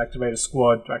officer to activate a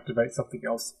squad, to activate something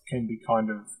else, can be kind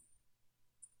of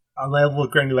a level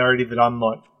of granularity that I'm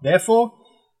not there for,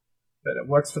 but it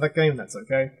works for that game, that's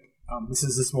okay. This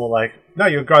is just more like, no,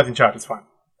 your guy's in charge, it's fine.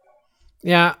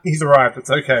 Yeah. He's arrived,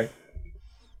 it's okay.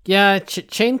 Yeah,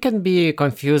 chain can be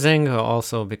confusing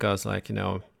also because,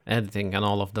 editing and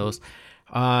all of those.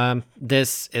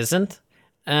 This isn't.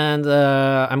 And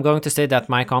I'm going to say that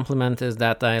my compliment is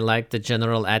that I like the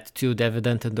general attitude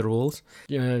evident in the rules.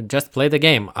 Just play the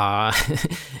game.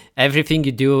 Everything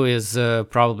you do is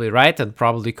probably right and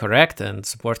probably correct and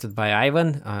supported by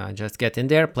Iwan. Just get in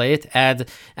there, play it, add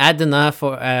enough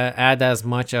or add as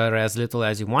much or as little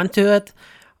as you want to it.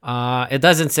 It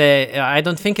doesn't say, I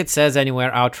don't think it says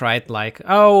anywhere outright like,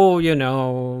 oh, you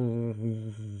know,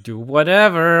 do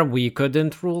whatever, we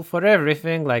couldn't rule for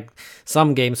everything. Like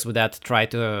some games with that try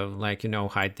to, like, you know,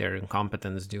 hide their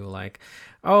incompetence, do like,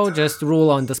 oh, just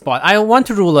rule on the spot. I want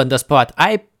to rule on the spot.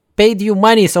 I paid you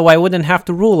money so I wouldn't have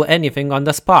to rule anything on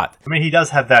the spot. I mean, he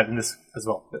does have that in this as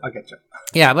well. I get you.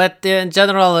 Yeah, but in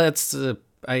general, it's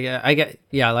I get,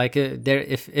 yeah, like there,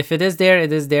 if it is there,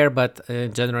 it is there. But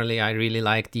generally, I really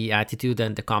like the attitude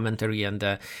and the commentary and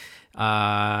the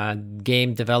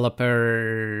game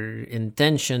developer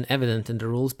intention evident in the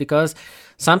rules, because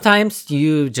sometimes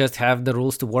you just have the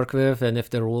rules to work with, and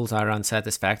if the rules are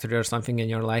unsatisfactory or something, and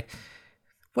you're like,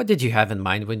 what did you have in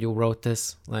mind when you wrote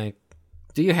this? Like,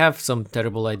 do you have some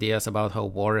terrible ideas about how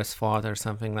war is fought or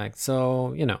something like?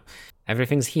 So, you know,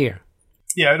 everything's here.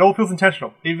 Yeah, it all feels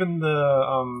intentional. Even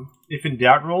the if in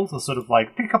doubt rules are sort of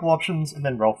like pick a couple options and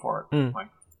then roll for it. Like,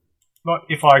 not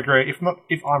if I agree,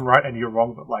 if I'm right and you're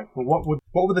wrong, but like, well,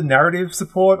 what would the narrative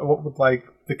support, or what would like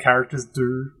the characters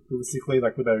do realistically?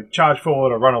 Like, would they charge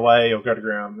forward or run away or go to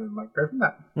ground, and like go from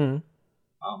that?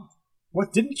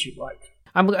 What didn't you like?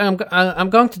 I'm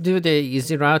going to do the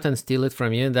easy route and steal it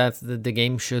from you. That's the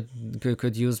game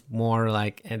could use more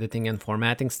like editing and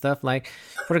formatting stuff. Like,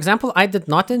 for example, I did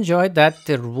not enjoy that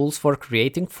the rules for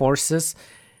creating forces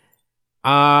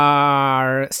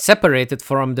are separated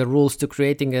from the rules to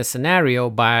creating a scenario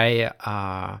by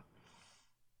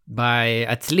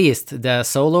at least the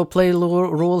solo play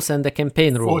rules and the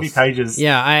campaign rules. 40 pages.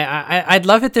 Yeah, I'd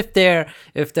love it if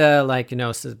the like, you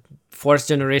know, force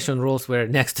generation rules were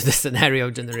next to the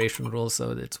scenario generation rules,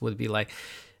 so it would be like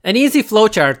an easy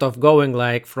flowchart of going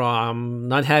like from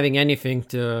not having anything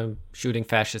to shooting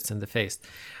fascists in the face.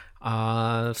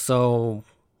 So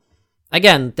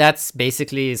again, that's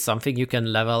basically something you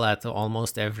can level at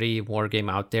almost every war game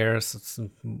out there. So it's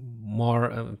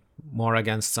more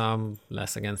against some,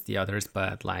 less against the others,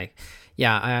 but like,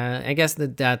 yeah, I guess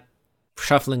that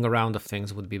shuffling around of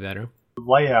things would be better. The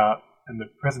layout and the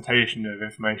presentation of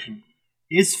information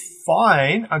is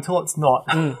fine until it's not.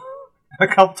 A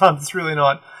couple times it's really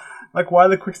not. Like, why are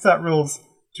the quick start rules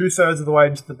 2/3 of the way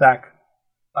into the back?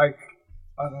 Like,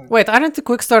 I don't know. Wait, aren't the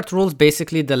quick start rules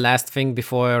basically the last thing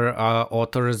before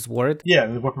author's word? Yeah,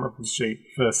 the weapon reference sheet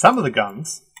for some of the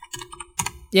guns.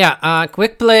 Yeah,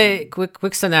 quick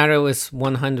scenario is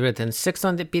 106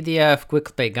 on the PDF.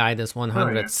 Quick play guide is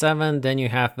 107. Oh, yeah. Then you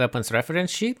have weapons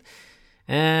reference sheet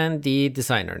and the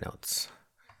designer notes.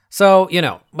 So, you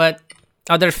know, but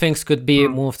other things could be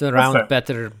moved around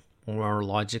better, more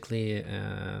logically,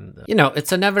 and you know,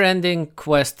 it's a never-ending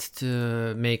quest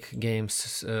to make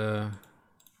games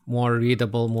more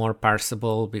readable, more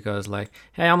parsable, because like,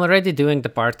 hey, I'm already doing the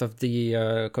part of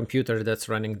the computer that's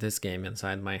running this game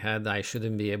inside my head. I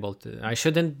shouldn't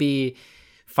be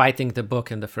fighting the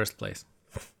book in the first place.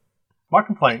 My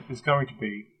complaint is going to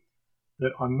be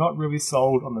that I'm not really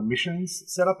sold on the missions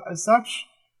setup as such.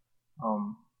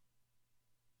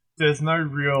 There's no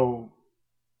real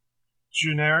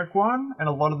generic one, and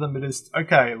a lot of them are just,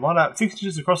 okay, line up 6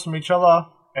 inches across from each other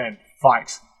and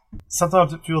fight.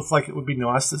 Sometimes it feels like it would be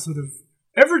nice to sort of...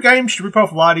 Every game should rip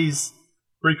off Lardy's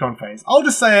recon phase. I'll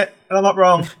just say it, and I'm not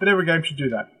wrong, but every game should do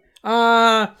that.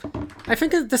 I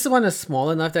think this one is small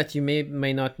enough that you may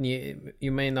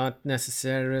not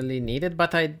necessarily need it,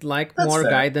 but I'd like more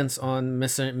guidance on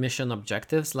mission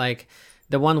objectives, like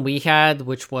the one we had,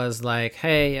 which was like,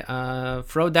 hey,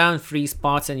 throw down 3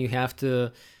 spots and you have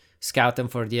to scout them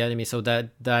for the enemy. So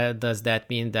does that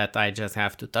mean that I just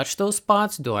have to touch those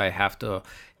spots? Do I have to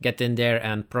get in there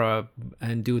and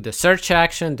do the search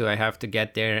action? Do I have to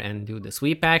get there and do the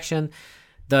sweep action?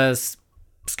 Does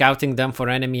scouting them for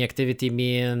enemy activity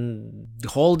mean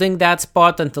holding that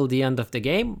spot until the end of the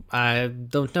game? I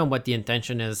don't know what the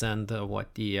intention is and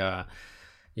what the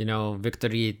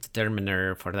victory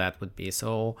determiner for that would be.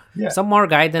 So some more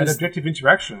guidance. And objective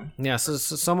interaction. Yeah, so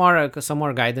some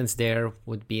more guidance there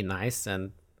would be nice.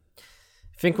 And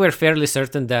I think we're fairly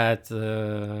certain that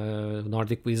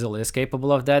Nordic Weasel is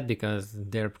capable of that, because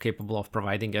they're capable of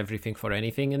providing everything for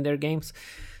anything in their games.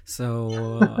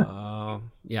 So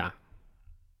yeah.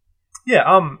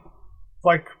 Yeah,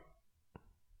 like,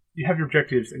 you have your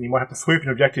objectives and you might have to sweep an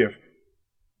objective.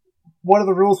 What are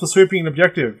the rules for sweeping an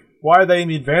objective? Why are they in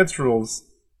the advanced rules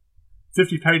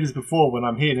 50 pages before when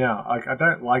I'm here now? Like, I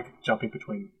don't like jumping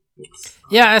between books.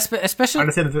 Yeah, especially... I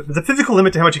understand there's a physical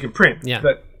limit to how much you can print,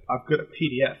 but I've got a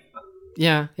PDF.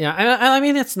 Yeah. I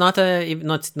mean, it's not even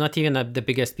the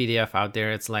biggest PDF out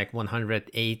there. It's like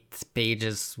 108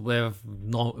 pages with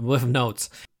notes.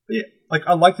 But yeah, like,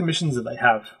 I like the missions that they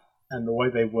have and the way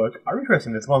they work are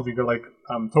interesting. There's ones where you go, like,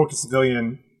 talk to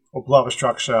civilian or blow up a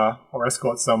structure, or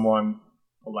escort someone,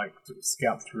 or like sort of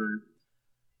scout through,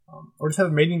 or just have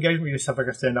a meeting engagement. You just have like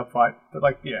a stand-up fight. But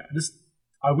like, yeah,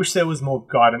 I wish there was more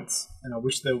guidance, and I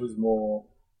wish there was more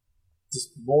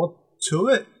to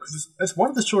it, because it's one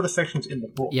of the shortest sections in the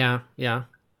book. Yeah.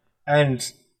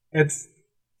 And it's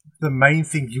the main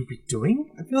thing you'll be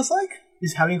doing, it feels like,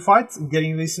 is having fights and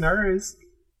getting these scenarios.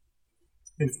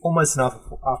 It's almost an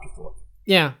afterthought.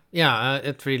 Yeah,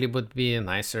 it really would be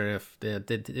nicer if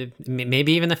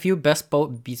maybe even a few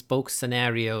bespoke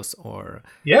scenarios, or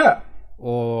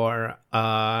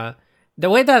the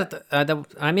way that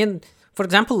I mean, for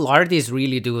example, Lardis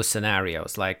really do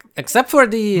scenarios, like, except for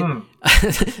the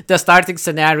the starting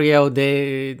scenario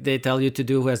they tell you to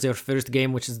do as your first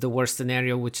game, which is the worst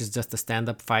scenario, which is just a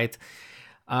stand-up fight.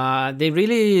 They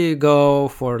really go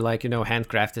for, like,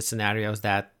 handcrafted scenarios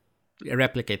that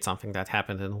replicate something that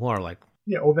happened in war, like.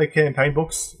 Yeah, all their campaign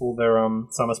books, all their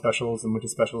summer specials and winter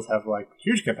specials have like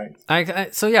huge campaigns.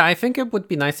 So yeah, I think it would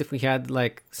be nice if we had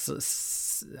like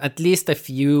at least a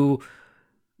few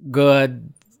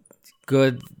good,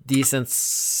 decent,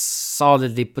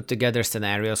 solidly put together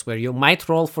scenarios where you might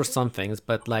roll for some things,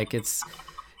 but like it's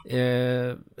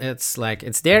like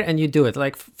it's there and you do it.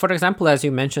 Like, for example, as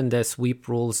you mentioned, the sweep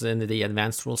rules and the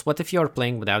advanced rules. What if you're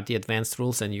playing without the advanced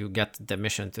rules and you get the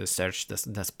mission to search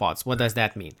the spots? What does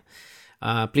that mean?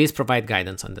 Please provide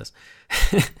guidance on this.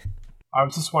 I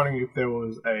was just wondering if there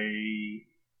was a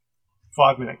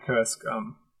 5-minute Kursk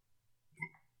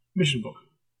mission book,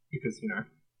 because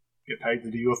get paid to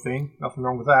do your thing. Nothing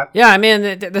wrong with that. Yeah, I mean,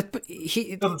 it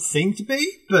doesn't seem to be,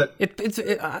 but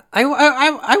I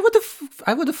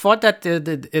would have thought that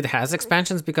it has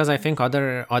expansions, because I think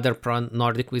other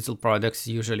Nordic Weasel products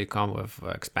usually come with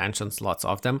expansions, lots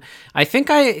of them. I think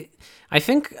I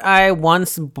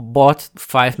once bought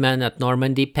 5-Man at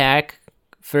Normandy pack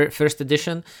first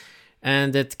edition,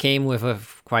 and it came with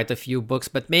quite a few books,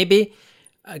 but maybe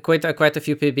quite a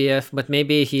few PBF, but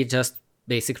maybe he just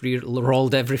basically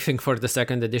rolled everything for the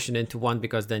second edition into one,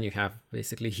 because then you have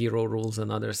basically hero rules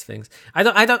and other things.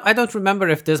 I don't remember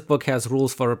if this book has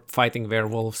rules for fighting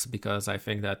werewolves, because I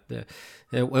think that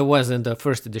it was in the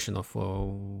first edition of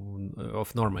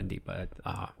Normandy. But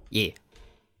yeah,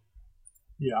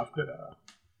 I've got a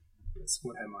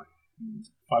Squad Hammer,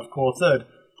 5-core third.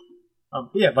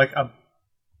 Like a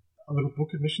little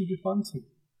book of missions would be fun. So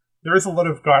there is a lot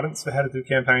of guidance for how to do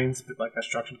campaigns, but like a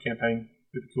structured campaign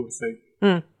would be cool to see.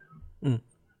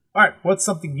 Alright, what's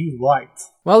something you liked?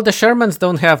 Well, the Shermans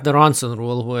don't have the Ronson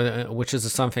rule, which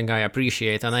is something I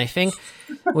appreciate, and I think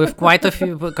with quite a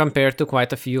few, compared to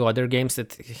quite a few other games,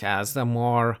 it has a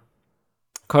more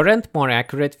current, more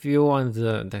accurate view on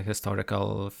the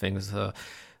historical things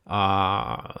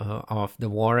of the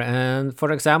war. And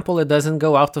for example, it doesn't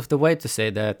go out of the way to say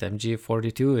that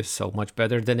MG42 is so much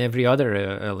better than every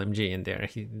other LMG in there,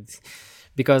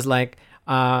 because like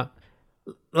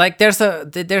there's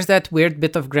that weird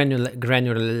bit of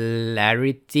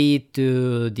granularity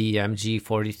to the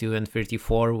MG42 and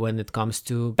 34 when it comes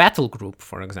to Battle Group,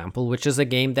 for example, which is a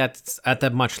game that's at a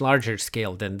much larger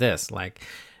scale than this. Like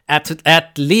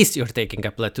at least you're taking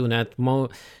a platoon and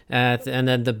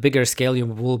then the bigger scale you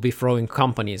will be throwing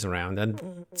companies around,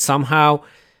 and somehow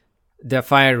the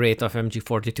fire rate of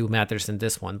MG42 matters in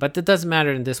this one, but it doesn't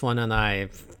matter in this one. And I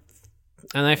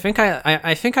think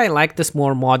I like this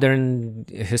more modern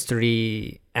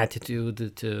history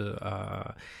attitude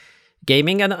to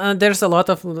gaming, and there's a lot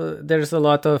of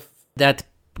that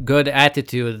good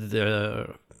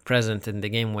attitude present in the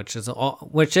game, which is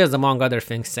among other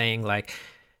things saying like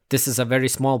this is a very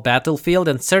small battlefield,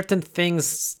 and certain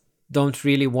things don't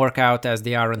really work out as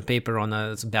they are on paper on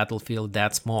a battlefield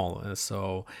that small.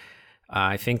 So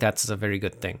I think that's a very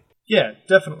good thing. Yeah,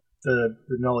 definitely. The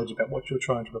knowledge about what you're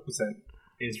trying to represent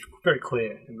is very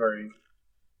clear and very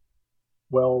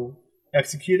well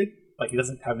executed. Like, he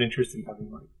doesn't have an interest in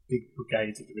having like big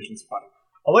brigades or divisions fighting.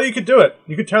 Although you could do it.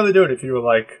 You could totally do it if you were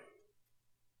like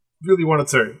really wanted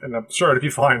to, and I'm sure it'd be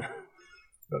fine.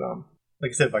 But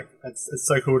like I said, like it's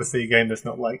so cool to see a game that's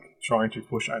not like trying to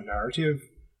push a narrative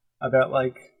about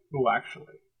like, oh,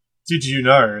 actually, did you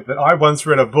know that I once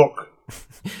read a book?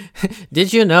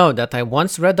 Did you know that I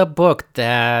once read a book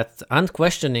that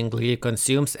unquestioningly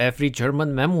consumes every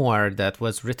German memoir that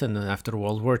was written after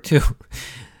World War II?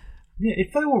 Yeah,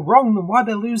 if they were wrong, then why'd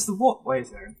they lose the war? Wait a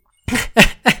second.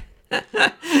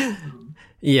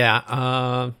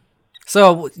 Yeah.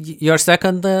 So, your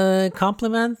second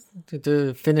compliment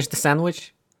to finish the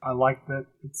sandwich? I like that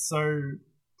it's so...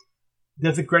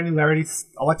 There's a granularity.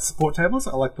 I like the support tables.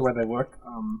 I like the way they work.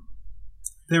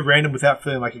 They're random without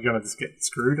feeling like you're going to just get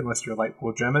screwed unless you're a late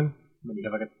war German. Then you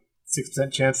have like a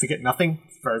 6% chance to get nothing.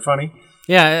 It's very funny.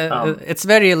 Yeah, it's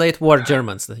very late war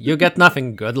Germans. You get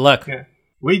nothing. Good luck. Yeah.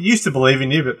 We used to believe in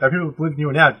you, but people who believe in you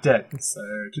are now dead. So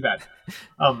too bad.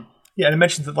 Yeah, and it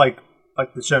mentions that like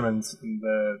the Shermans and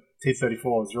the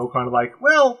T-34s are all kind of like,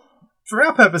 well, for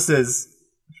our purposes,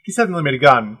 a 57mm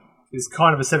gun is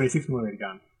kind of a 76mm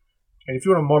gun. And if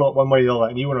you want to model it one way or the other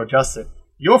and you want to adjust it,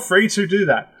 you're free to do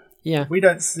that. Yeah. We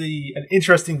don't see an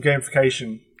interesting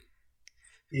gamification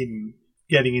in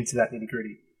getting into that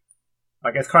nitty-gritty.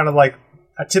 Like, it's kind of like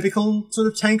a typical sort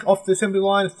of tank off the assembly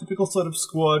line, a typical sort of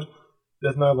squad.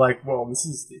 There's no like, well, this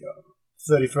is the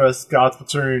 31st Guards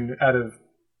Platoon out of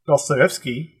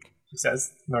Dostoevsky, he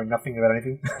says, knowing nothing about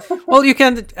anything. Well, you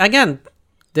can, again,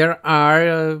 there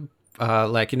are,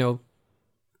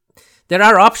 there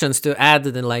are options to add,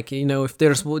 and like, if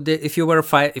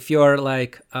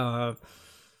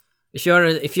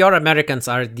your Americans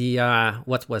are the,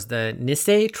 what was the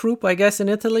Nisei troop, I guess, in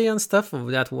Italy and stuff,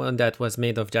 that one that was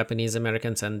made of Japanese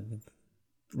Americans and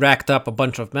racked up a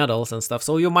bunch of medals and stuff.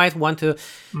 So you might want to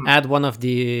add one of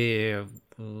the,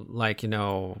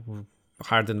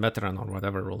 hardened veteran or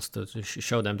whatever rules to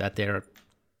show them that they're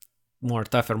more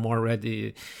tougher, more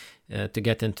ready to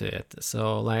get into it.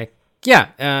 So I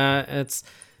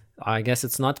guess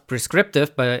it's not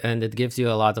prescriptive, and it gives you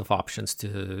a lot of options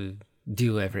to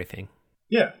do everything.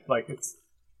 Yeah, like it's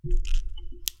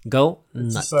go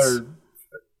nuts. So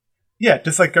yeah,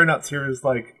 just like Go Nuts here is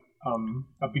like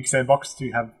a big sandbox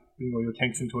to have all your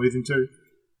tanks and toys into.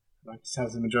 Like, just have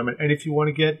some enjoyment. And if you want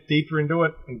to get deeper into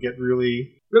it and get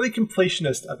really, really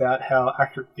completionist about how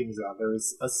accurate things are, there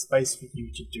is a space for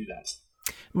you to do that.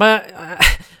 But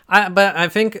I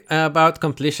think about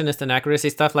completionist and accuracy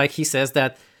stuff, like he says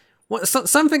that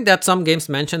something that some games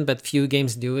mention but few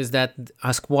games do is that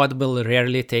a squad will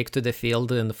rarely take to the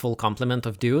field in the full complement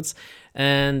of dudes,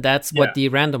 and that's what the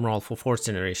random roll for Fourth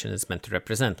Generation is meant to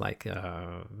represent. Like,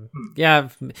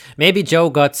 maybe Joe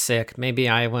got sick, maybe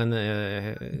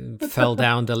Ivan fell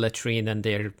down the latrine and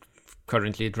they're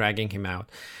currently dragging him out.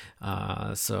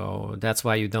 So that's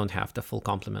why you don't have the full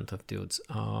complement of dudes.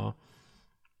 And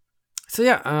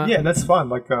that's fun.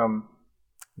 Like,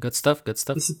 good stuff. The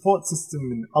support system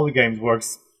in other games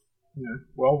works,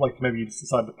 well. Like, maybe you just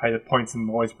decide to pay the points and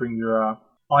always bring your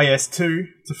IS-2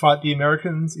 to fight the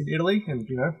Americans in Italy, and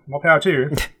more power to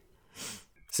you.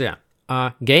 So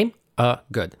game,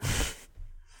 good.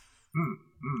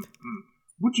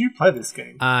 Would you play this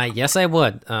game? Yes, I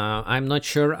would. I'm not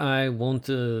sure I won't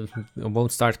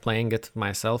start playing it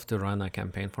myself to run a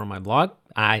campaign for my blog.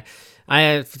 I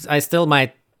still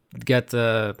might get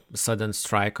a sudden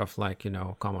strike of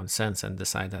common sense and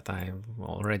decide that I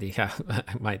already have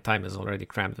my time is already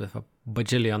crammed with a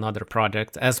bajillion other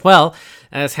projects, as well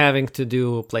as having to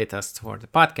do playtests for the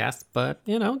podcast. But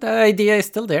the idea is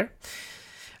still there.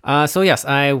 So yes,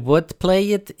 I would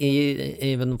play it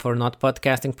even for not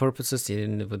podcasting purposes,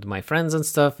 even with my friends and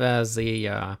stuff, as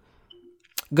a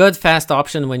good fast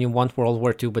option when you want World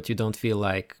War II, but you don't feel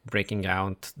like breaking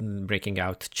out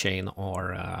chain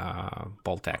or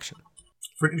bolt action.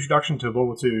 For an introduction to World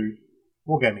War II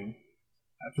wargaming,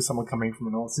 for someone coming from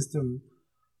another system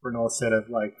or another set of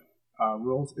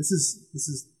rules, this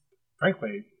is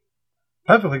frankly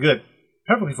perfectly good,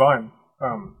 perfectly fine.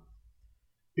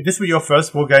 If this were your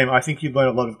first war game, I think you'd learn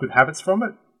a lot of good habits from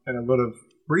it and a lot of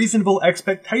reasonable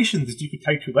expectations that you could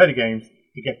take to later games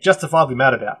to get justifiably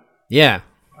mad about. Yeah.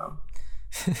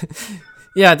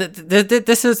 Yeah,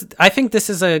 this is. I think this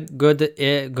is a good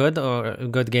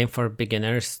game for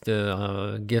beginners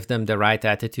to give them the right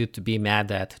attitude to be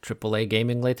mad at AAA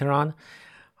gaming later on.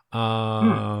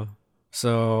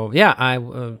 So yeah, I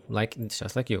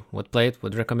just like you would play it,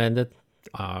 would recommend it.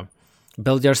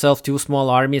 Build yourself 2 small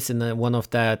armies in one of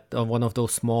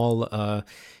those small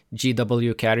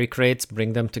GW carry crates.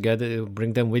 Bring them together.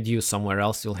 Bring them with you somewhere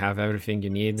else. You'll have everything you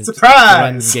need. Surprise! To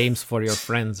run games for your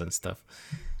friends and stuff.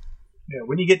 Yeah,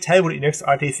 when you get tabled at your next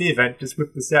ITC event, just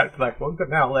whip this out. Be like, well, we've got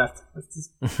an hour left. Let's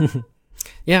just...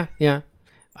 Yeah.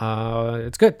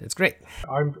 It's good. It's great.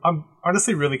 I'm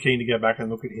honestly really keen to get back and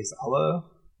look at his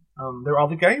their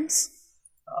other games,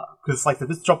 because they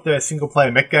just dropped their single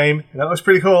player mech game, and that was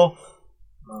pretty cool.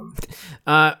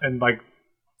 And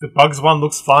the Bugs one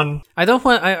looks fun. I don't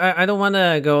want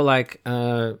to go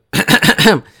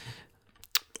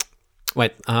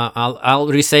wait. I'll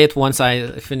re-say it once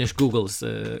I finish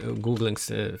googling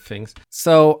things.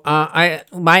 So my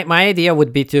idea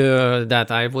would be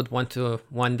that I would want to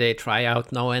one day try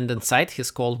out No End in Sight,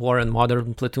 his Cold War and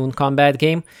modern platoon combat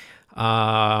game.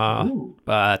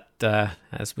 But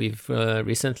as we've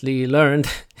recently learned,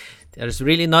 there's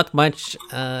really not much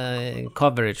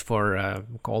coverage for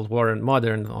Cold War and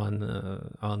Modern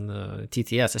on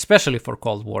TTS, especially for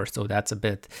Cold War. So that's a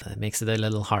bit makes it a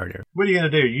little harder. What are you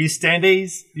going to do? Use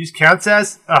standees? Use counts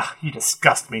as? Ugh, you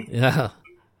disgust me. Yeah,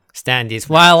 standees.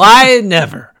 While I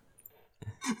never.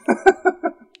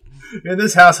 In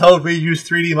this household, we use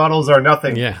 3D models or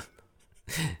nothing. Yeah.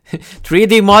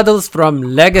 3D models from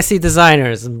legacy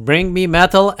designers. Bring me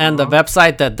metal and a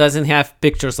website that doesn't have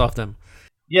pictures of them.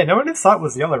 Yeah, No End in Sight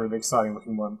was the other really exciting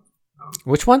looking one.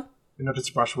 Which one? Not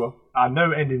just Brushwell.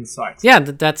 No End in Sight. Yeah,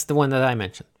 that's the one that I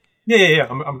mentioned. Yeah.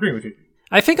 I'm agreeing with you.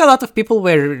 I think a lot of people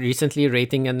were recently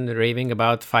rating and raving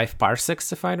about 5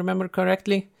 parsecs, if I remember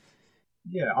correctly.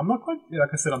 Yeah, I'm not quite,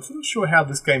 like I said, I'm still not sure how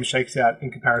this game shakes out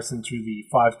in comparison to the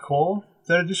 5 core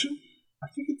 3rd edition. I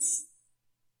think it's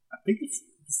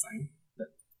the same. But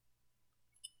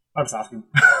I'm just asking.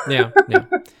 Yeah.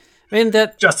 I mean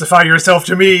that. Justify yourself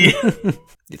to me.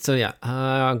 So yeah,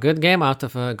 a good game out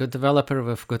of a good developer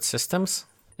with good systems.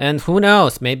 And who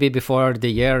knows, maybe before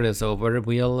the year is over,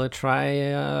 we'll try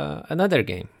another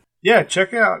game. Yeah,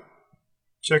 check out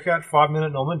 5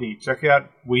 Minute Normandy. Check out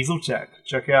Weasel Check.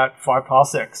 Check out 5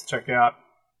 Parsecs. Check out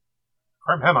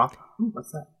Chrome Hammer. Ooh,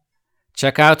 what's that?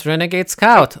 Check out Renegade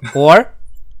Scout, or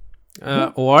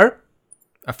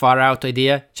a far out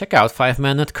idea. Check out 5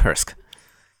 Minute Kursk.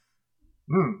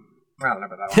 I don't know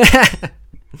about that one.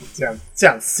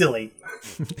 sounds silly.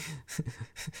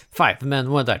 5 men,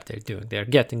 what are they doing? They're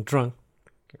getting drunk.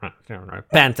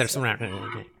 Panthers.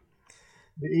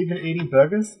 They're even eating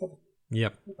burgers?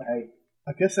 Yep. Hey,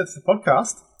 I guess that's the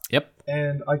podcast. Yep.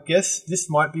 And I guess this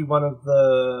might be one of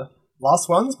the last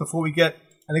ones before we get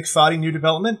an exciting new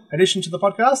development addition to the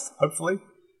podcast, hopefully.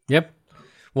 Yep.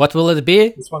 What will it be?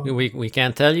 This one. We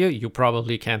can't tell you. You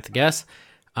probably can't guess.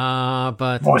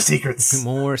 But more secrets.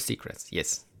 More secrets,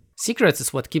 yes. Secrets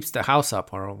is what keeps the house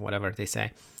up, or whatever they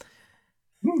say.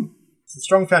 It's a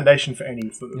strong foundation for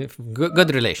any sort of...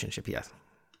 Good relationship, yes.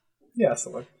 Yeah,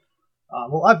 absolutely.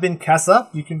 Well, I've been Casa.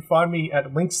 You can find me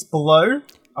at links below.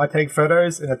 I take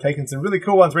photos, and I've taken some really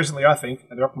cool ones recently, I think,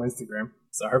 and they're up on my Instagram,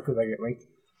 so hopefully they get linked.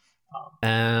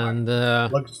 And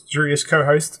luxurious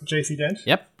co-host JC Dent.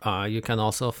 Yep. You can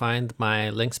also find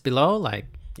my links below. Like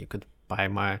you could buy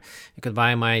my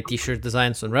t-shirt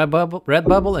designs on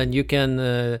Redbubble, and you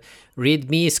can read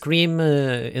me scream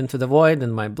into the void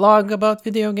in my blog about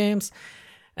video games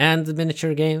and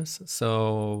miniature games.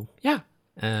 So yeah,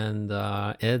 and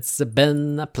it's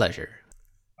been a pleasure.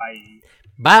 Bye.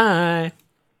 Bye.